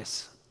our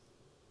eyes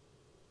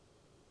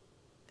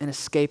and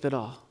escape it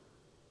all?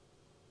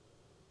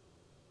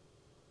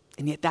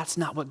 And yet that's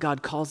not what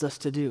God calls us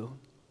to do,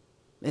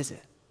 is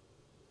it?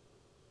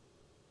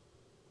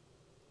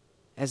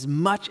 As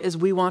much as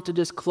we want to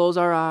just close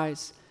our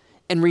eyes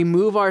and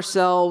remove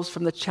ourselves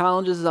from the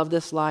challenges of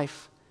this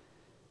life,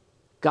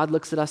 God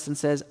looks at us and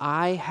says,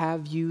 I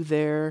have you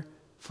there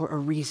for a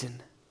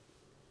reason.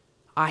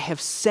 I have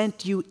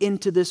sent you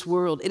into this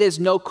world. It is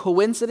no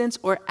coincidence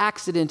or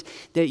accident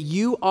that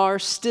you are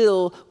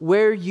still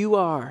where you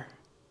are.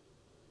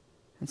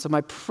 And so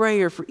my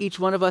prayer for each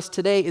one of us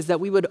today is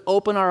that we would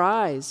open our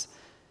eyes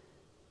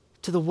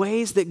to the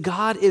ways that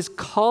God is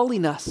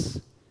calling us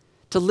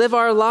to live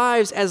our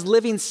lives as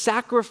living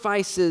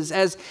sacrifices,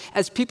 as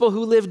people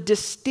who live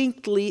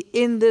distinctly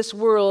in this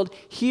world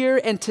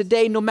here and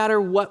today, no matter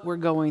what we're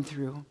going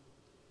through.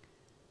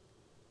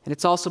 And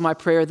it's also my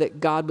prayer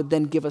that God would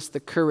then give us the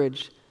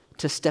courage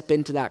to step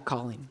into that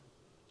calling.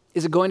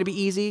 Is it going to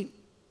be easy?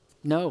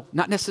 No,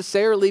 not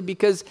necessarily,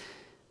 because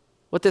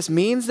what this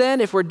means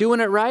then, if we're doing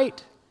it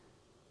right,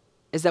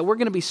 is that we're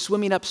going to be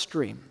swimming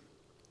upstream.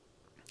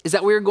 Is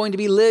that we're going to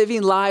be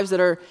living lives that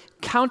are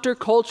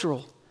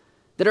countercultural,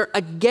 that are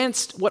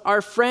against what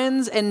our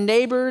friends and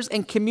neighbors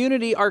and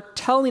community are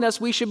telling us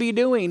we should be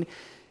doing,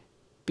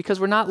 because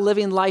we're not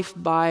living life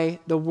by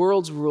the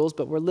world's rules,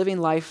 but we're living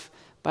life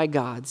by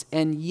God's.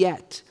 And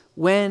yet,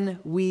 when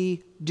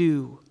we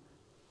do,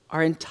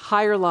 our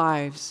entire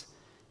lives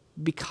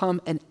become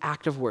an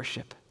act of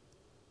worship.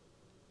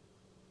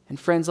 And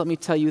friends, let me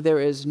tell you, there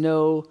is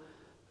no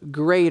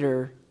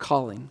greater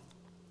calling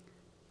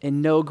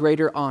and no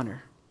greater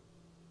honor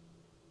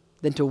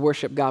than to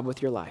worship God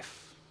with your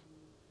life,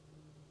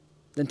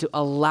 than to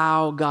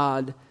allow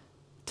God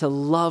to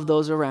love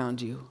those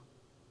around you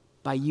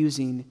by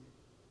using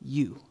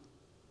you.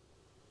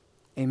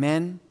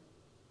 Amen.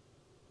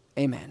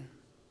 Amen.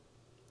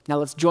 Now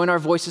let's join our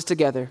voices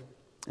together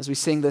as we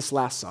sing this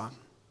last song.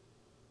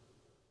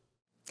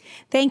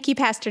 Thank you,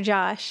 Pastor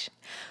Josh.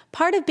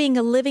 Part of being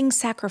a living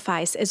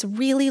sacrifice is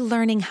really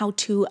learning how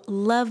to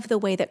love the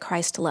way that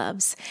Christ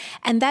loves.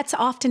 And that's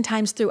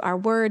oftentimes through our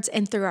words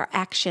and through our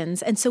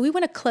actions. And so we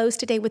want to close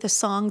today with a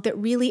song that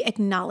really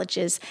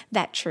acknowledges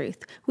that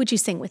truth. Would you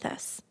sing with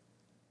us?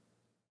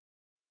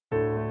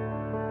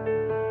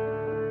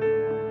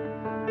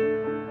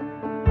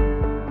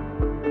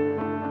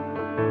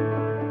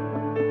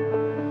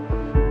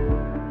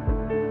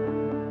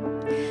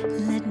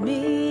 Let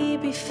me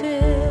be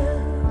filled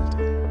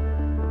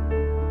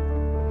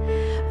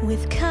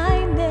with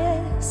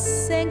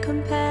kindness and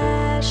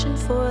compassion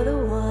for the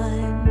one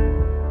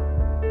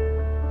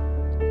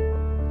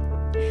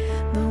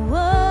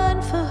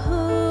for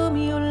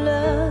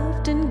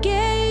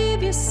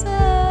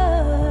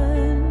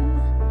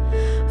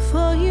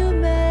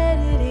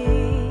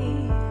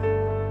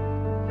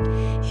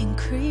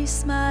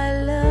increase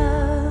my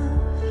love.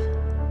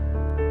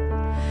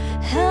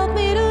 Help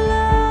me to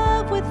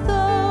love with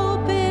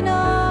open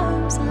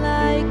arms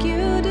like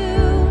you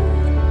do.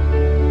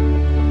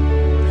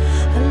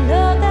 A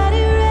love that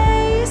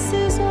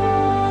erases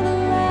all the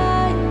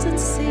lines and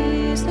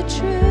sees the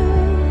truth.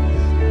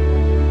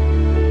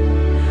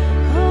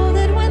 Oh,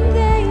 that when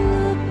they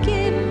look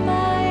in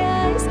my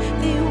eyes,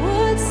 they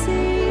would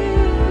see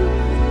you.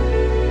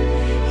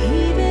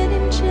 Even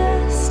in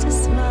just a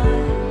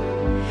smile,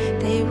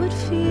 they would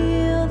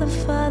feel the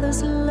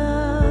Father's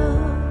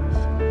love.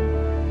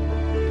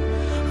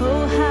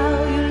 Oh, how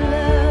you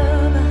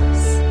love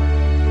us.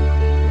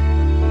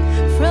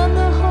 From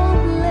the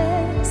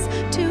homeless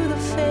to the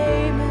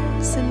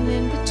famous and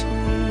in between.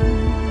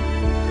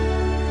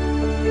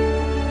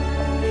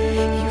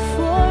 You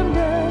formed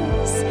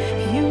us,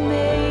 you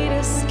made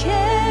us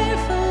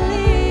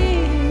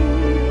carefully.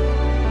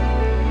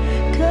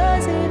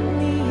 'Cause in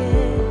the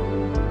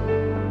end,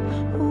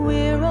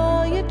 we're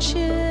all your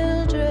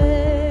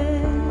children.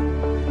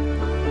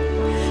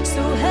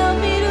 So help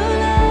me to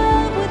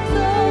love with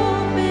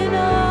open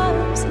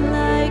arms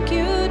like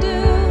you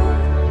do.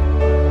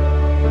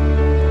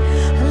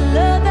 A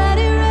love that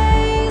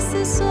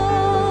erases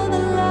all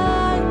the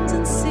lines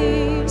and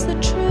sees the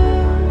truth.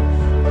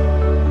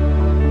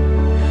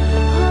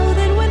 Oh,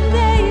 that when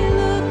they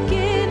look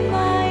in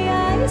my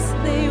eyes,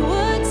 they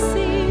would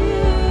see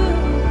you.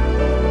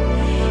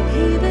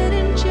 Even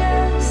in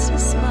just a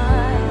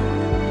smile,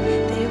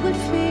 they would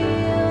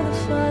feel the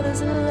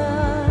Father's love.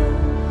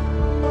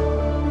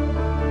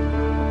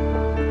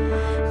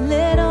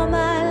 Let all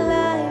my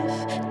life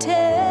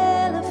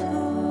tell of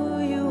who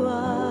you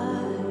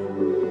are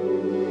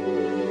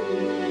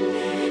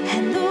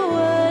and the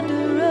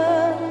wonder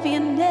of your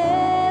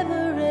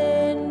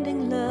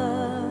never-ending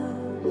love.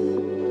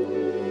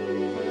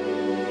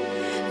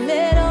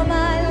 Let all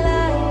my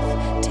life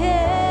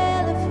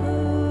tell of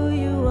who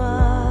you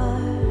are.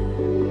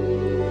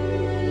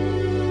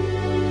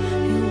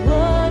 You're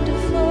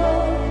wonderful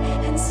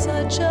and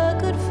such a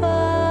good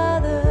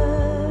Father.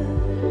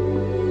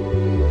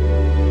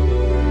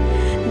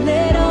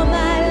 Let all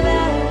my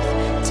life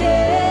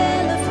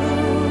tell of who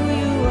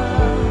you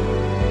are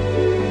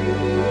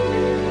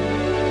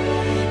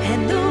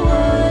and the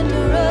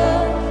wonder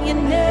of your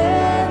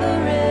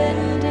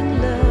never-ending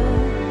love.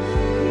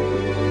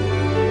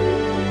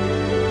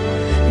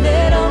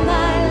 Let all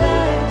my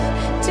life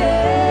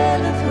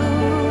tell of who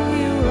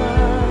you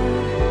are.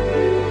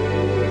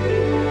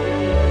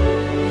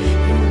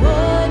 You're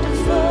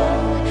wonderful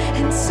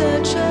and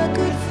such a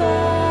good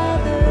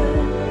Father.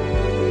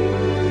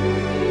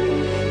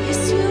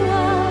 Yes, you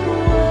are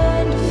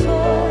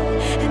wonderful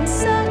and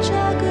such a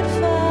good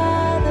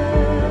Father.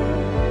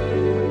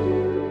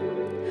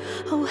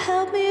 Oh,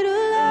 help me to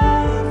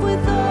love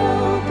with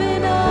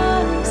open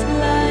arms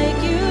like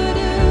you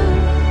do.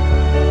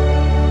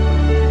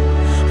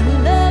 A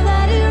love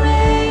that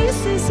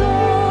erases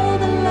all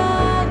the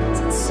lines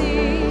and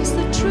sees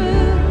the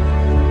truth.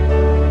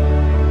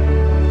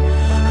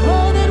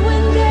 Oh, that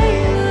when they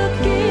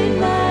look in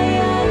my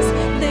eyes,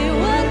 they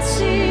would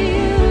see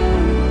you.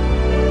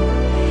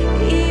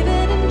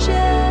 Even in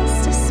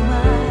just a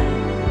smile,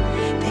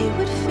 they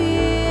would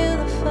feel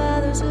the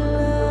Father's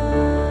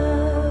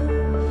love.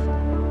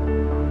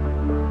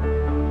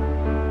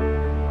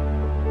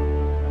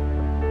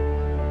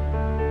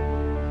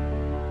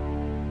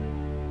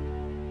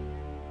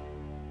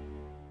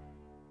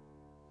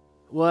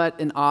 What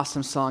an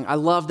awesome song. I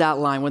love that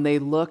line, when they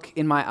look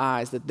in my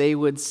eyes, that they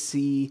would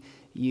see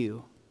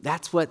you.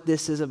 That's what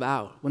this is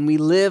about. When we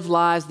live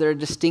lives that are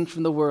distinct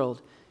from the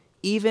world,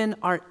 even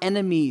our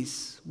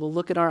enemies will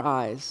look at our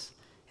eyes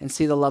and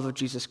see the love of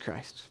Jesus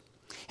Christ.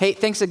 Hey,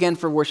 thanks again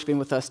for worshiping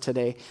with us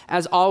today.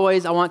 As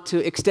always, I want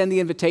to extend the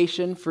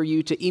invitation for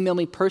you to email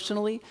me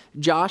personally,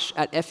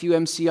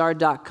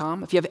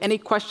 josh@fumcr.com. If you have any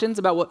questions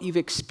about what you've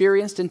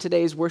experienced in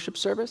today's worship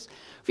service,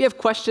 if you have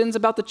questions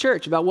about the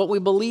church, about what we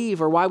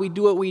believe or why we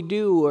do what we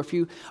do, or if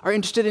you are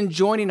interested in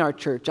joining our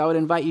church, I would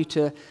invite you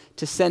to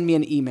send me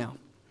an email.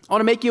 I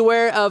want to make you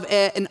aware of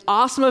an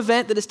awesome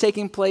event that is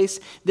taking place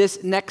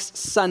this next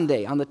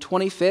Sunday. On the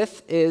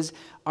 25th is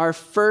our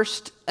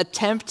first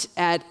attempt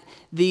at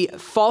the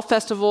Fall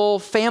Festival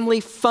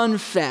Family Fun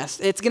Fest.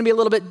 It's going to be a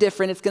little bit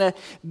different. It's going to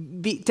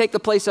take the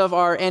place of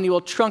our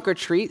annual Trunk or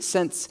Treat,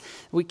 since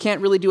we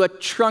can't really do a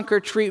trunk or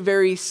treat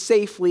very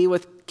safely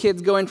with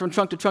kids going from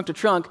trunk to trunk to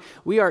trunk.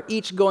 We are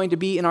each going to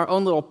be in our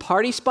own little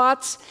party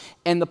spots,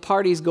 and the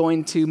party's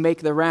going to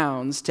make the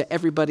rounds to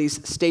everybody's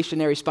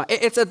stationary spot.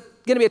 It's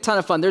going to be a ton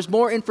of fun. There's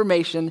more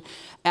information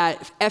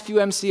at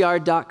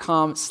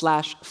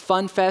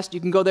fumcr.com/funfest.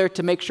 You can go there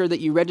to make sure that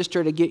you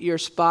register to get your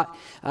spot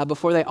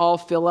before they all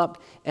fill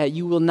up.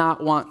 You will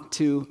not want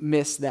to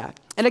miss that.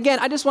 And again,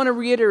 I just want to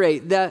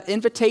reiterate the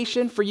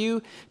invitation for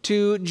you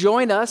to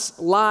join us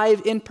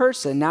live in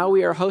person. Now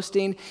we are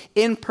hosting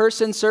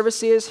in-person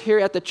services here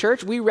at the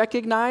church. We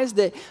recognize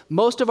that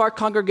most of our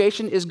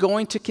congregation is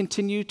going to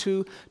continue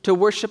to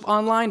worship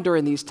online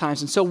during these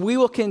times. And so we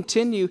will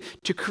continue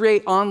to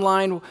create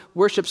online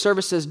worship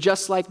services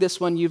just like this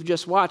one you've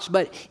just watched.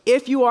 But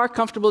if you are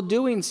comfortable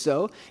doing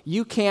so,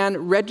 you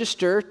can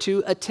register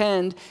to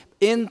attend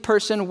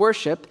in-person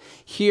worship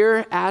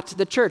here at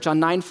the church at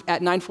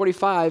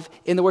 9:45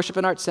 in the Worship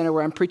and Arts Center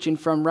where I'm preaching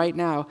from right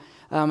now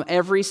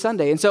every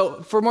Sunday. And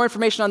so for more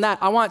information on that,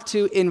 I want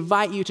to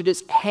invite you to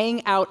just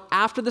hang out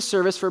after the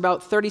service for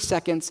about 30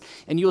 seconds,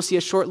 and you'll see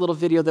a short little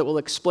video that will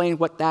explain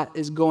what that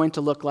is going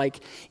to look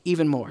like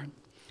even more.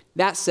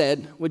 That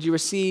said, would you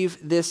receive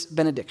this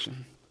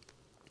benediction?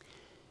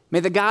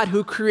 May the God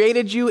who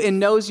created you and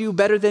knows you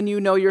better than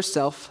you know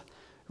yourself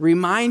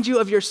remind you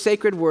of your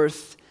sacred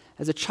worth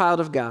as a child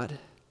of God.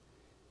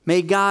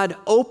 May God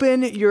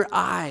open your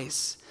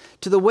eyes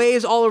to the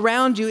ways all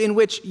around you in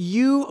which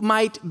you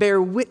might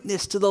bear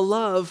witness to the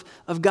love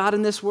of God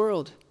in this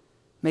world.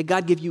 May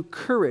God give you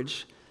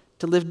courage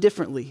to live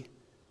differently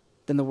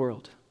than the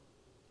world,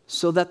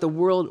 so that the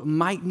world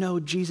might know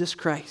Jesus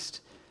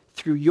Christ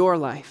through your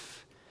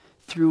life,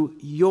 through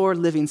your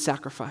living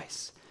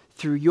sacrifice,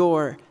 through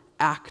your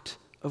act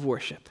of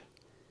worship.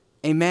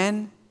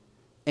 Amen.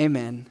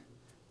 Amen.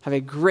 Have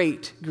a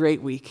great,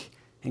 great week.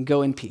 And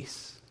go in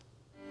peace.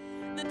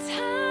 The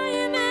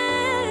time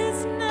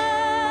is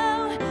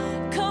now.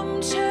 Come,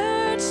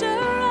 church,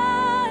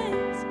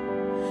 arise.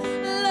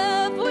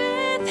 Love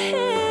with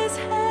his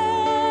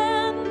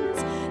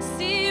hands.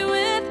 See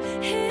with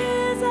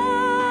his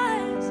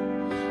eyes.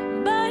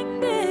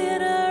 Bind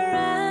it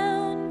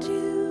around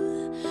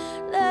you.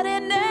 Let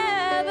it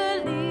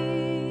never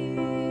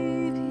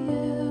leave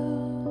you.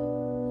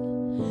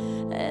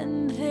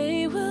 And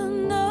they will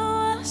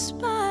know us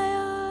by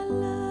our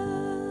love.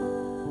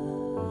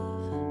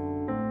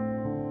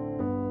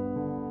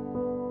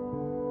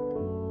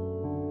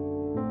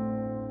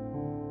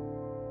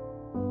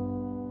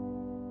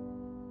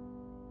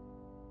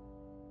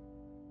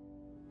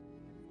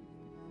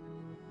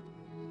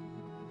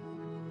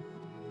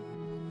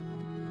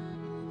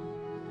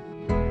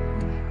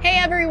 Hey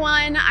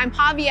everyone, I'm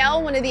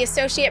Javielle, one of the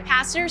associate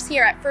pastors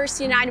here at First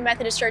United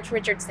Methodist Church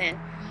Richardson.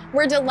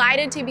 We're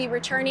delighted to be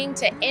returning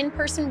to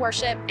in-person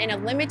worship in a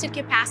limited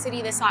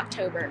capacity this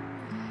October.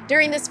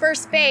 During this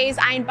first phase,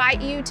 I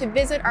invite you to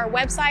visit our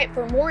website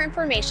for more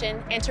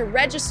information and to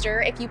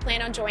register if you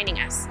plan on joining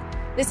us.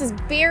 This is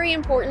very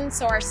important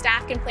so our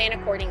staff can plan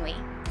accordingly.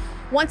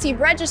 Once you've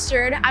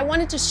registered, I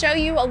wanted to show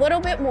you a little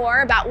bit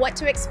more about what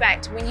to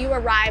expect when you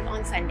arrive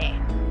on Sunday.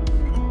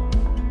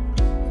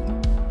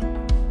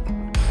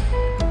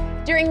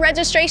 During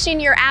registration,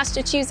 you're asked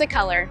to choose a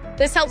color.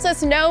 This helps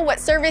us know what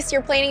service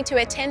you're planning to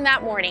attend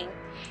that morning.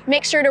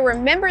 Make sure to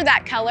remember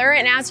that color,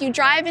 and as you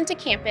drive into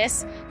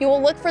campus, you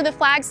will look for the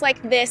flags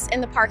like this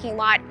in the parking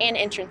lot and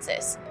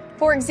entrances.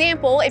 For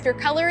example, if your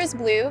color is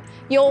blue,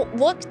 you'll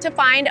look to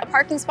find a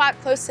parking spot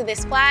close to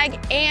this flag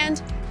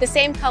and the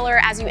same color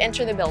as you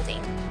enter the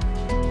building.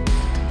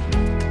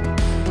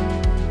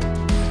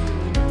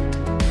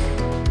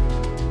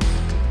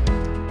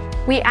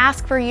 We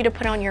ask for you to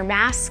put on your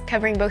mask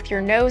covering both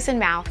your nose and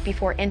mouth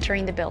before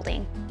entering the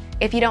building.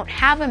 If you don't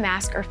have a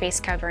mask or face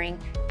covering,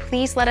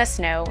 please let us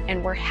know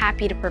and we're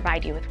happy to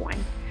provide you with one.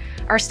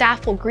 Our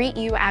staff will greet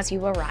you as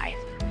you arrive.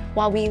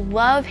 While we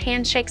love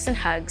handshakes and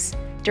hugs,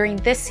 during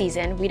this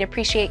season, we'd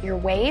appreciate your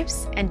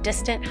waves and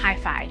distant high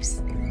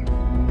fives.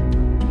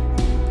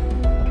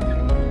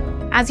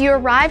 As you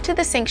arrive to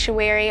the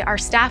sanctuary, our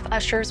staff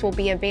ushers will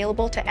be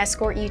available to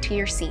escort you to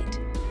your seat.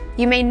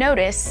 You may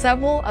notice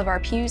several of our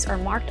pews are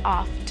marked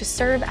off to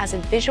serve as a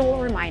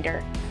visual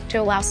reminder to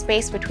allow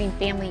space between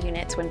family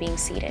units when being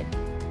seated.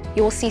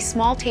 You will see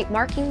small tape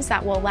markings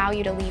that will allow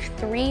you to leave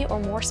 3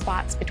 or more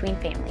spots between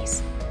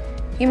families.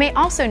 You may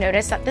also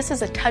notice that this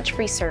is a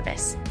touch-free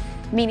service,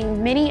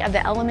 meaning many of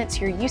the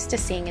elements you're used to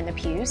seeing in the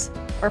pews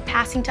or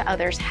passing to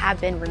others have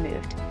been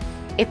removed.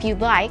 If you'd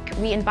like,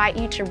 we invite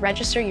you to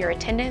register your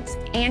attendance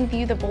and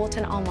view the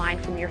bulletin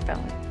online from your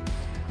phone.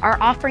 Our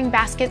offering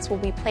baskets will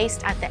be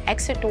placed at the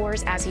exit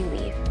doors as you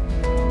leave.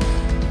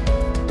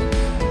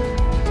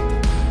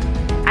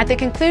 At the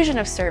conclusion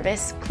of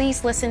service,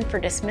 please listen for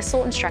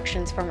dismissal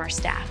instructions from our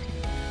staff.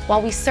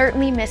 While we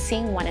certainly miss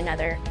seeing one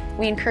another,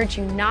 we encourage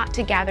you not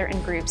to gather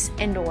in groups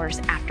indoors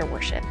after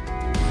worship.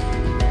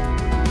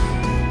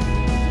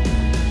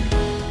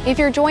 If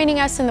you're joining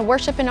us in the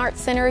Worship and Arts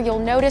Center, you'll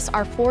notice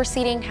our floor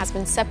seating has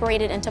been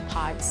separated into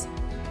pods.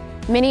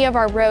 Many of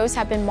our rows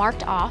have been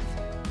marked off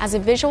as a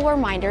visual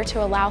reminder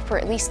to allow for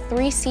at least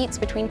 3 seats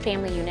between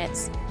family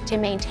units to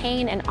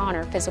maintain and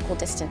honor physical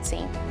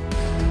distancing.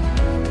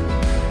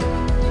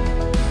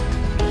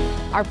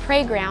 Our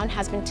playground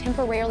has been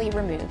temporarily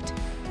removed,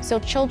 so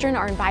children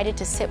are invited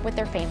to sit with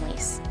their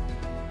families.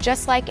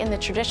 Just like in the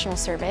traditional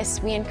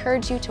service, we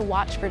encourage you to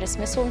watch for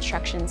dismissal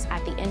instructions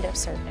at the end of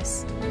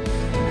service.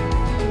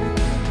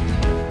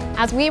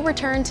 As we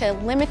return to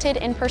limited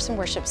in-person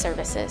worship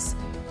services,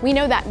 We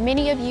know that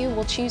many of you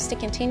will choose to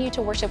continue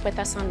to worship with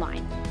us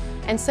online,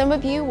 and some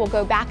of you will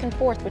go back and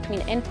forth between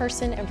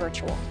in-person and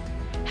virtual.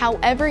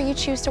 However you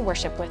choose to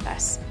worship with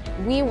us,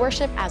 we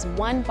worship as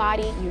one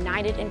body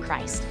united in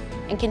Christ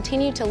and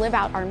continue to live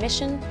out our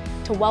mission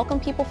to welcome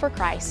people for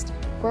Christ,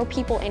 grow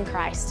people in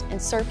Christ,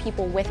 and serve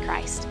people with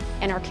Christ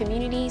in our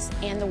communities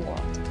and the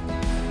world.